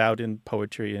talking about in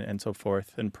poetry and so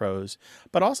forth, and prose.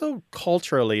 But also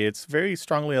culturally, it's very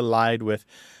strongly allied with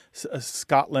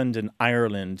Scotland and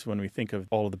Ireland when we think of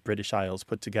all of the British Isles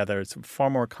put together. It's far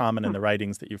more common in the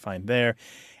writings that you find there.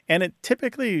 And it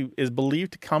typically is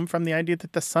believed to come from the idea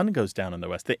that the sun goes down in the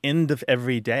west. The end of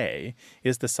every day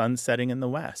is the sun setting in the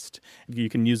west. You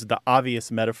can use the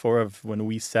obvious metaphor of when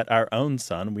we set our own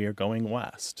sun, we are going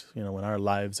west, when our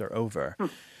lives are over.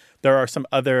 There are some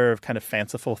other kind of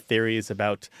fanciful theories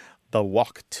about the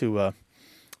walk to a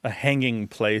hanging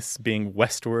place being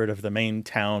westward of the main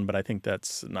town, but I think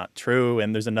that's not true.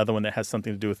 And there's another one that has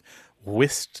something to do with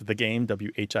whist, the game,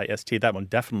 W-H-I-S-T. That one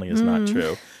definitely is not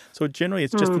true. So generally,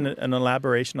 it's just an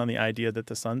elaboration on the idea that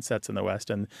the sun sets in the west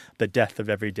and the death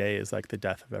of every day is like the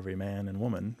death of every man and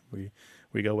woman. We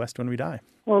go west when we die.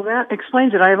 Well, that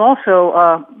explains it. I've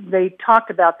also, they talked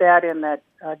about that in that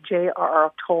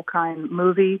J.R.R. Tolkien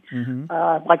movie,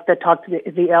 like they talked to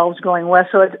the elves going west.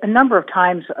 So a number of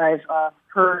times I've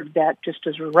heard that just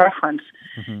as a reference.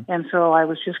 And so I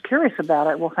was just curious about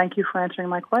it. Well, thank you for answering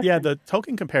my question. Yeah, the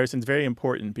Tolkien comparison is very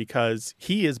important because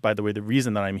he is, by the way, the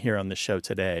reason that I'm here on the show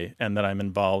today and that I'm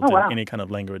involved in any kind of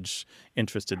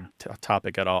language-interested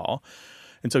topic at all.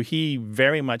 And so he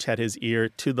very much had his ear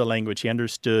to the language. He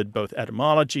understood both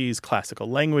etymologies, classical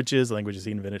languages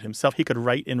he invented himself. He could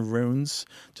write in runes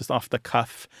just off the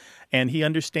cuff. And he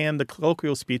understood the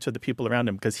colloquial speech of the people around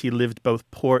him because he lived both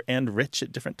poor and rich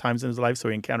at different times in his life. So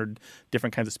he encountered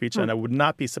different kinds of speech. And I would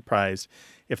not be surprised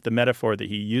if the metaphor that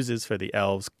he uses for the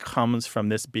elves comes from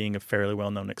this being a fairly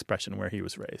well-known expression where he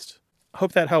was raised.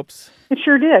 Hope that helps. It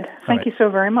sure did. Thank you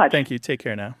so very much. Thank you. Take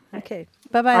care now. Okay.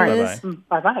 Bye-bye, Liz.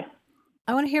 Bye-bye.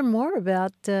 I want to hear more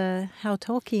about how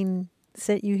Tolkien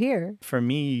set you here. For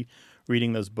me,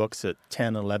 reading those books at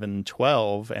 10, 11,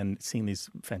 12, and seeing these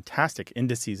fantastic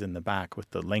indices in the back with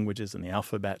the languages and the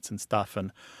alphabets and stuff,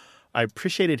 and I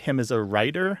appreciated him as a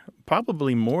writer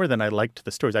probably more than I liked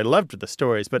the stories. I loved the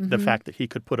stories, but the fact that he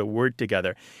could put a word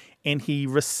together. And he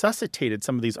resuscitated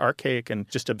some of these archaic and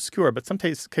just obscure, but some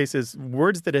cases,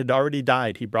 words that had already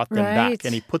died, he brought them back.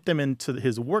 And he put them into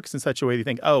his works in such a way that you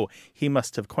think, oh, he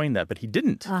must have coined that. But he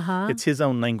didn't. It's his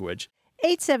own language.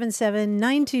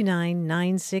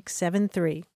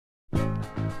 877-929-9673.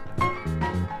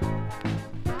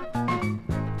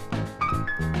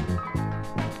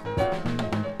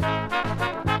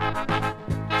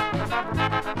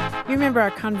 You remember our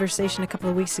conversation a couple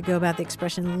of weeks ago about the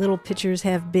expression "little pitchers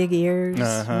have big ears"?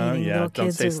 Yeah,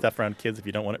 don't say stuff around kids if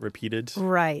you don't want it repeated.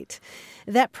 Right.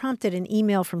 That prompted an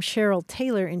email from Cheryl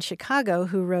Taylor in Chicago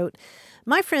who wrote,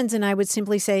 "My friends and I would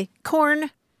simply say,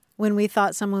 'corn,' when we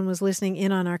thought someone was listening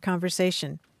in on our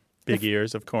conversation." Big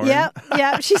ears of corn. Yeah.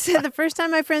 She said the first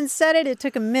time my friends said it, it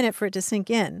took a minute for it to sink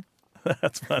in.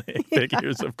 That's funny. Big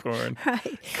ears of corn.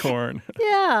 Right. Corn.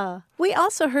 Yeah. We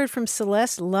also heard from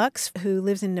Celeste Lux, who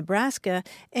lives in Nebraska,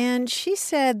 and she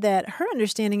said that her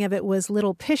understanding of it was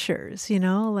little pishers,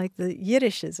 like the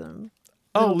Yiddishism.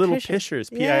 Little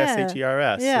pishers,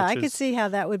 P-I-S-H-E-R-S. Yeah, I could see how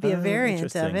that would be a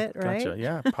variant of it, right? Gotcha.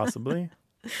 Yeah, possibly.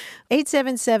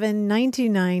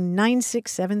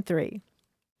 877-929-9673.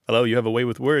 Hello, you have a way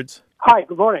with words. Hi,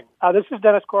 good morning. This is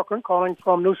Dennis Corcoran calling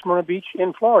from New Smyrna Beach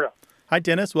in Florida. Hi,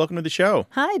 Dennis. Welcome to the show.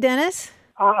 Hi, Dennis.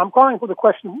 I'm calling with a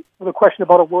question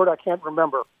about a word I can't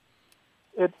remember.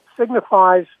 It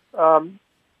signifies the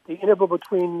interval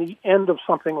between the end of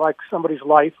something like somebody's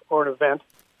life or an event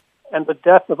and the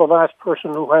death of the last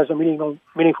person who has a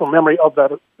meaningful memory of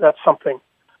that something.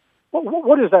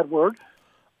 What is that word?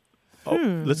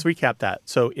 Let's recap that.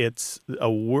 So it's a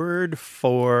word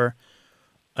for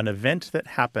an event that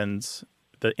happens,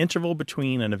 the interval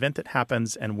between an event that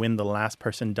happens and when the last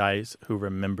person dies who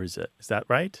remembers it. Is that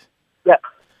right? Yeah,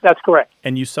 that's correct.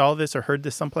 And you saw this or heard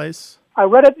this someplace? I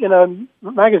read it in a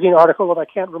magazine article that I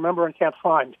can't remember and can't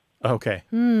find. Okay.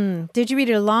 Did you read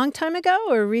it a long time ago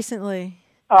or recently?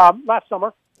 Last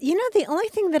summer. You know, the only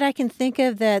thing that I can think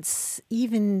of that's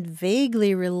even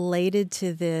vaguely related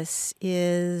to this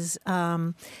is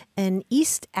an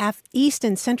East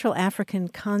and Central African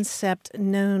concept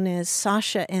known as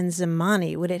Sasha and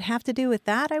Zamani. Would it have to do with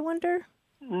that, I wonder?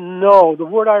 No, the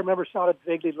word I remember sounded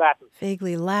vaguely Latin.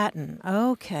 Vaguely Latin.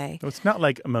 Okay. So it's not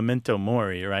like a memento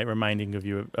mori, right? Reminding of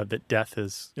you of that death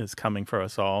is coming for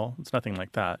us all. It's nothing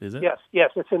like that, is it? Yes,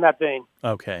 it's in that vein.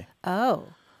 Okay. Oh,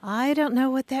 I don't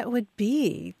know what that would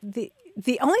be.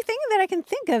 The only thing that I can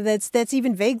think of that's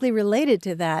even vaguely related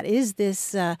to that is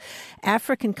this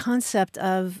African concept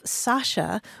of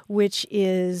Sasha, which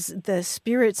is the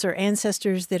spirits or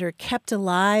ancestors that are kept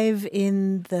alive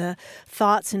in the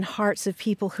thoughts and hearts of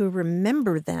people who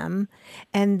remember them.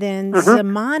 And then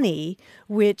Zamani,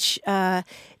 which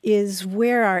is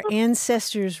where our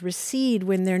ancestors recede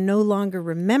when they're no longer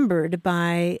remembered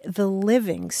by the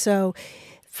living. So,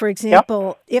 for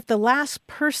example, if the last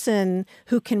person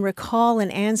who can recall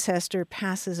an ancestor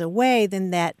passes away,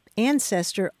 then that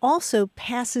ancestor also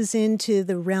passes into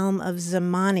the realm of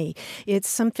Zamani. It's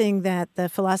something that the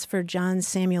philosopher John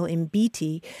Samuel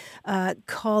Mbiti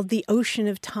called the ocean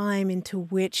of time into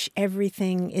which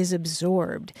everything is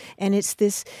absorbed. And it's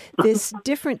this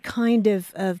different kind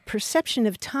of perception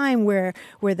of time where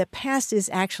the past is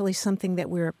actually something that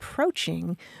we're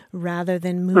approaching rather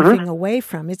than moving away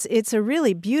from. It's a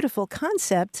really beautiful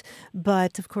concept,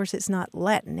 but of course it's not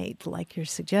Latinate like you're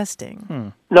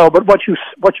suggesting. No, but what you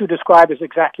described is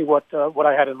exactly what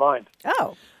I had in mind.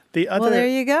 Oh, well, there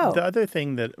you go. The other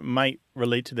thing that might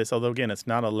relate to this, although again it's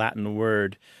not a Latin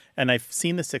word, and I've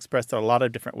seen this expressed in a lot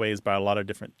of different ways by a lot of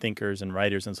different thinkers and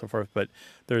writers and so forth, but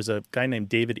there's a guy named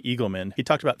David Eagleman. He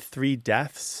talked about 3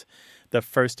 deaths. The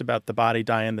first about the body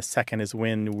dying, the second is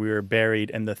when we're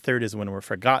buried, and the third is when we're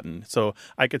forgotten. So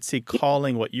I could see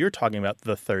calling what you're talking about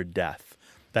the third death,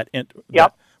 that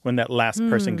when that last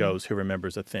person goes who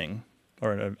remembers a thing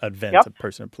or an event, a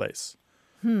person or place.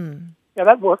 Yeah,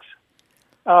 that works.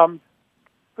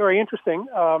 Very interesting.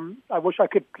 I wish I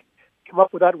could come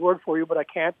up with that word for you, but I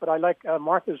can't. But I like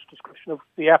Martha's description of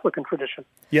the African tradition.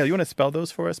 Yeah, you want to spell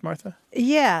those for us, Martha?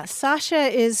 Yeah,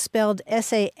 Sasha is spelled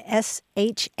Sasha,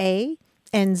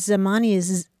 and Zamani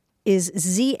is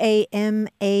Zamani.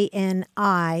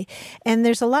 And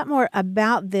there's a lot more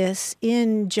about this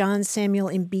in John Samuel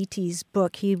Mbiti's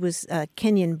book. He was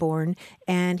Kenyan born,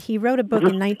 and he wrote a book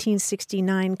in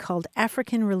 1969 called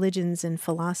African Religions and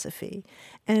Philosophy.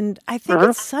 And I think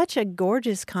it's such a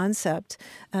gorgeous concept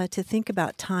to think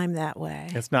about time that way.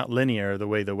 It's not linear the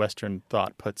way the Western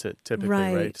thought puts it typically,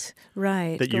 right?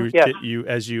 Right. That you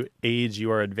as you age,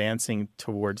 you are advancing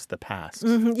towards the past.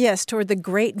 Yes, toward the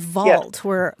great vault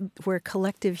where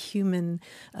collective human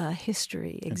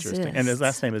history exists. Interesting. And his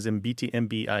last name is Mbiti,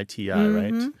 M-B-I-T-I,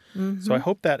 right? So I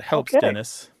hope that helps,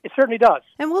 Dennis. It certainly does.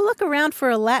 And we'll look around for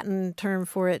a Latin term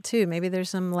for it, too. Maybe there's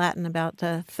some Latin about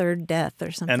third death or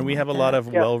something. And we have like a lot of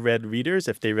well-read readers.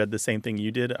 If they read the same thing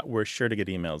you did, we're sure to get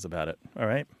emails about it. All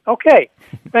right? Okay.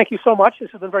 Thank you so much.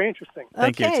 This has been very interesting.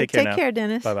 Thank you. Take care,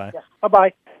 Dennis. Bye-bye. Yes.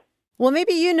 Bye-bye. Well,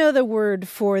 maybe you know the word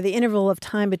for the interval of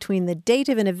time between the date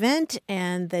of an event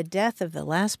and the death of the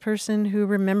last person who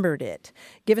remembered it.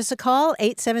 Give us a call,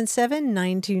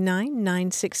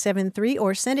 877-929-9673,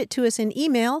 or send it to us in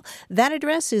email. That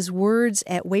address is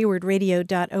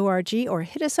words@waywardradio.org, or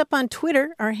hit us up on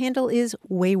Twitter. Our handle is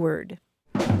Wayward.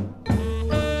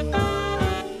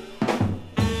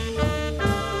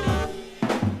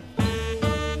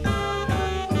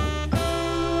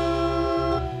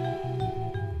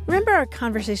 Remember our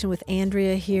conversation with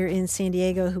Andrea here in San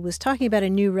Diego, who was talking about a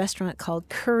new restaurant called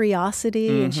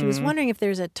Curiosity, and she was wondering if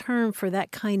there's a term for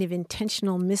that kind of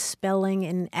intentional misspelling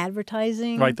in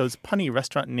advertising. Right, those punny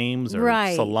restaurant names or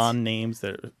salon names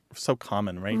that are so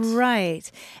common, right?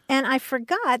 Right. And I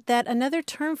forgot that another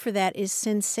term for that is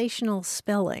sensational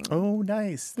spelling. Oh,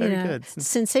 nice. Very good.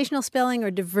 Sensational spelling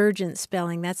or divergent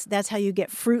spelling. That's how you get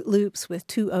Fruit Loops with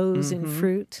 2 O's in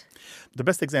fruit. The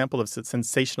best example of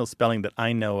sensational spelling that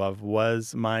I know of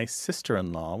was my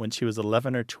sister-in-law. When she was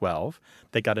 11 or 12,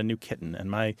 they got a new kitten.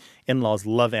 And my in-laws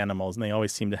love animals, and they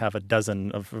always seem to have a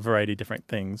dozen of a variety of different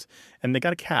things. And they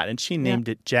got a cat, and she named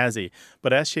it Jazzy.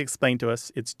 But as she explained to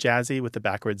us, it's Jazzy with the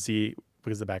backward Z,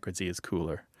 because the backward Z is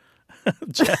cooler.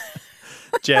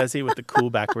 Jazzy with the cool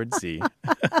backward Z.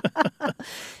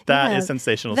 That is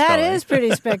sensational That spelling. is pretty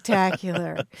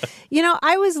spectacular.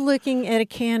 I was looking at a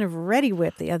can of Ready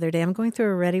Whip the other day. I'm going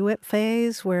through a Ready Whip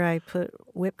phase where I put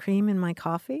whipped cream in my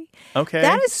coffee. Okay.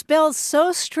 That is spelled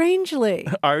so strangely.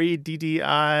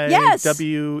 R-E-D-D-I-W. Yes.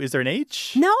 Is there an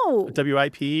H? No.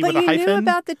 W-I-P But with a hyphen? you knew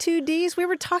about the two Ds? We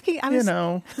were talking.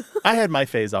 I had my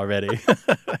phase already.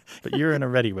 But you're in a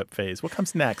Ready Whip phase. What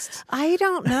comes next? I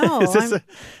don't know. You're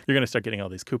going to start getting all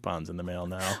these coupons in the mail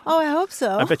now. Oh, I hope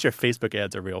so. I bet your Facebook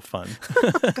ads are real fun.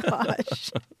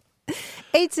 Gosh.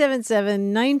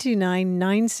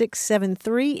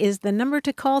 877-929-9673 is the number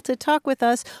to call to talk with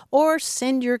us, or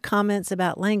send your comments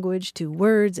about language to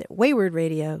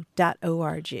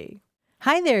words@waywardradio.org.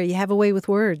 Hi there, you have a way with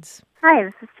words. Hi,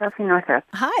 this is Chelsea Northrop.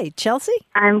 Hi, Chelsea.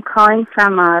 I'm calling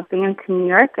from Binghamton, New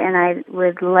York, and I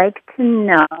would like to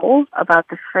know about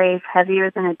the phrase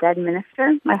heavier than a dead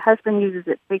minister. My husband uses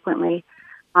it frequently,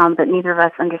 but neither of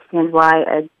us understand why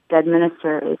a dead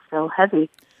minister is so heavy.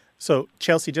 So,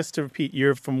 Chelsea, just to repeat,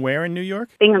 you're from where in New York?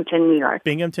 Binghamton, New York.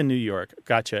 Binghamton, New York.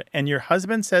 Gotcha. And your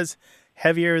husband says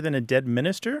heavier than a dead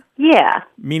minister? Yeah.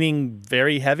 Meaning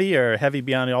very heavy or heavy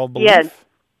beyond all belief? Yes.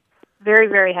 Very,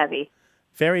 very heavy.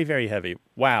 Very, very heavy.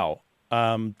 Wow.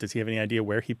 Does he have any idea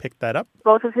where he picked that up?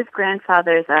 Both of his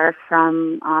grandfathers are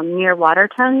from near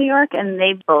Watertown, New York, and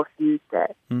they both used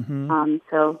it. Mm-hmm.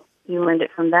 So he learned it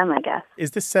from them, I guess.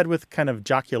 Is this said with kind of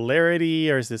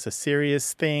jocularity, or is this a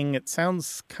serious thing? It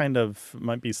sounds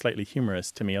might be slightly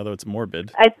humorous to me, although it's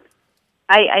morbid.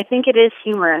 I think it is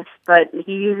humorous, but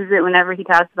he uses it whenever he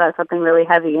talks about something really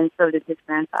heavy, and so did his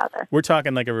grandfather. We're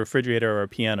talking like a refrigerator or a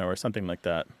piano or something like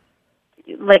that.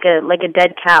 Like a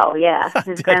dead cow, yeah.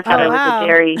 His grandfather was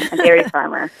a dairy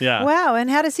farmer. Yeah. Wow,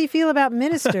 and how does he feel about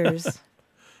ministers?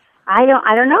 I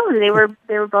don't know. They were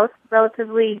both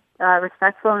relatively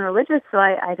respectful and religious, so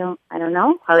I don't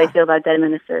know how they feel about dead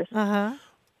ministers. Uh-huh.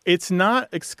 It's not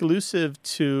exclusive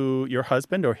to your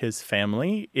husband or his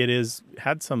family. It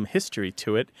had some history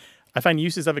to it. I find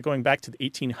uses of it going back to the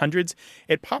 1800s.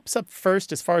 It pops up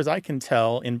first, as far as I can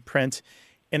tell, in print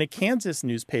in a Kansas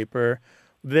newspaper.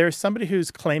 There's somebody who's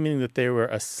claiming that they were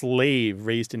a slave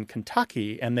raised in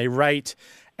Kentucky, and they write,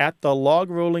 "At the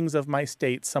log rollings of my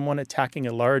state, someone attacking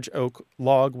a large oak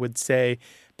log would say,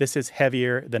 'This is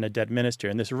heavier than a dead minister.'"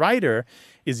 And this writer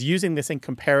is using this in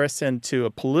comparison to a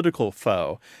political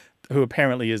foe who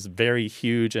apparently is very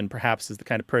huge and perhaps is the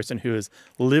kind of person who has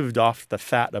lived off the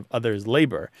fat of others'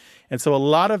 labor. And so a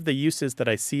lot of the uses that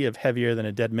I see of heavier than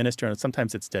a dead minister, and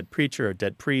sometimes it's dead preacher or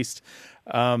dead priest,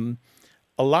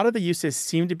 a lot of the uses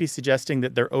seem to be suggesting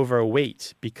that they're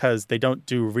overweight because they don't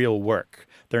do real work.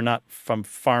 They're not from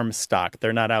farm stock.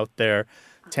 They're not out there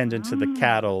tending to the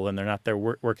cattle, and they're not there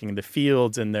working in the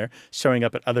fields, and they're showing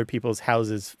up at other people's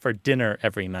houses for dinner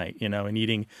every night, and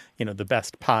eating, the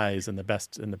best pies and the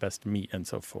best meat and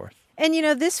so forth. And,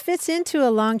 this fits into a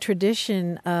long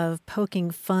tradition of poking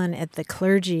fun at the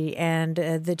clergy and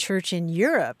the church in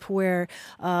Europe, where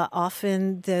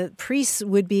often the priests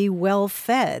would be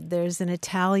well-fed. There's an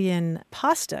Italian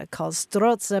pasta called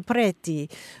strozza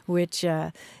preti, which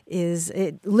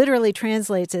it literally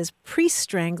translates as priest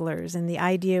stranglers. And the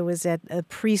idea was that a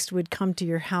priest would come to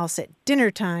your house at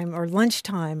dinner time or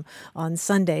lunchtime on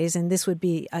Sundays, and this would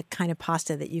be a kind of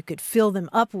pasta that you could fill them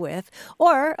up with.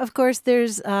 Or, of course,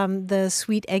 there's the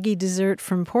sweet eggy dessert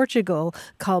from Portugal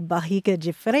called barriga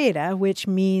de freira, which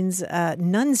means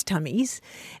nuns' tummies.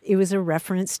 It was a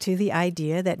reference to the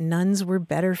idea that nuns were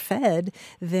better fed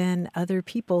than other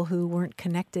people who weren't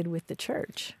connected with the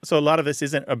church. So a lot of this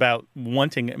isn't about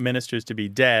wanting ministers to be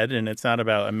dead, and it's not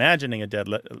about imagining a dead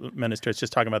minister. It's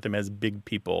just talking about them as big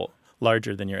people,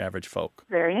 larger than your average folk.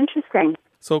 Very interesting.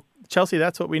 So, Chelsea,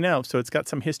 that's what we know. So it's got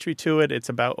some history to it. It's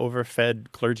about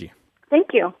overfed clergy. Thank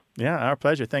you. Yeah, our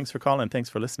pleasure. Thanks for calling. Thanks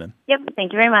for listening. Yep,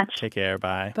 thank you very much. Take care.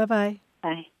 Bye. Bye-bye.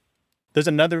 Bye. There's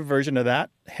another version of that,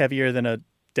 heavier than a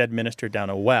dead minister down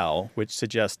a well, which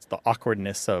suggests the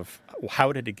awkwardness of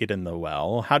how did it get in the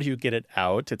well? How do you get it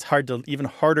out? It's even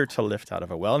harder to lift out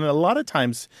of a well. And a lot of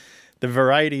times the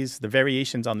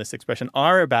variations on this expression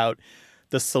are about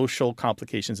the social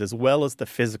complications as well as the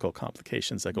physical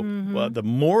complications, like the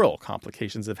moral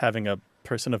complications of having a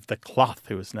person of the cloth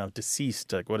who is now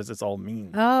deceased. Like, what does this all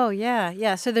mean? Oh,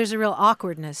 yeah. So there's a real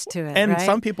awkwardness to it, And right?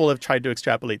 some people have tried to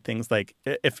extrapolate things like,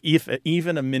 if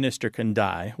even a minister can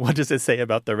die, what does it say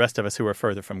about the rest of us who are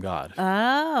further from God?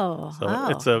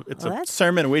 It's a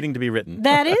sermon waiting to be written.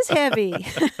 That is heavy.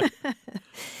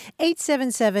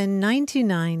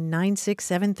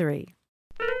 877-929-9673.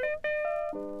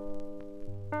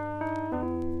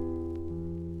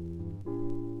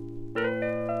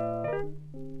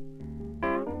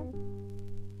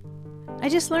 I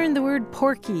just learned the word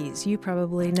porkies. You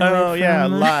probably know it Oh, from... yeah,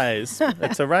 lies.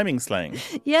 It's a rhyming slang.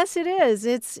 Yes, it is.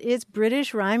 It's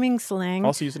British rhyming slang.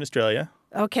 Also used in Australia.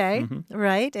 Okay,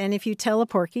 right. And if you tell a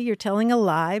porky, you're telling a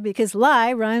lie because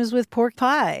lie rhymes with pork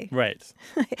pie. Right.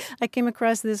 I came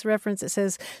across this reference that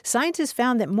says, scientists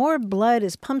found that more blood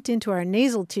is pumped into our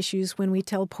nasal tissues when we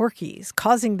tell porkies,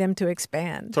 causing them to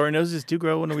expand. So our noses do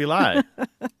grow when we lie.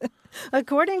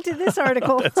 According to this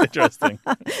article. That's interesting.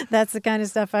 That's the kind of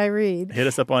stuff I read. Hit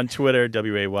us up on Twitter,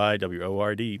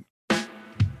 WAYWORD.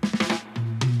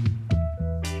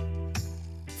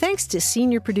 Thanks to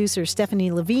senior producer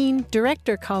Stephanie Levine,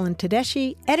 director Colin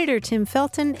Tedeschi, editor Tim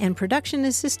Felton, and production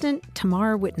assistant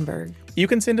Tamar Wittenberg. You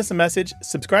can send us a message,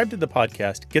 subscribe to the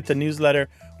podcast, get the newsletter,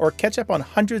 or catch up on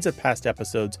hundreds of past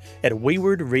episodes at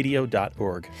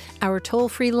waywardradio.org. Our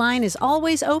toll-free line is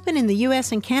always open in the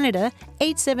U.S. and Canada,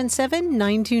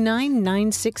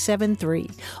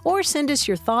 877-929-9673. Or send us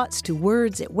your thoughts to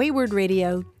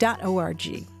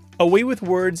words@waywardradio.org. A Way with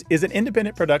Words is an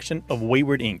independent production of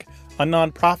Wayward Inc., a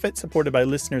nonprofit supported by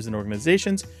listeners and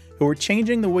organizations who are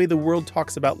changing the way the world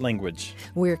talks about language.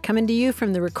 We're coming to you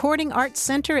from the Recording Arts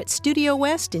Center at Studio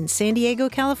West in San Diego,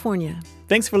 California.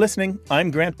 Thanks for listening. I'm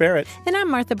Grant Barrett. And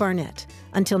I'm Martha Barnett.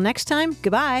 Until next time,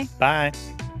 goodbye. Bye.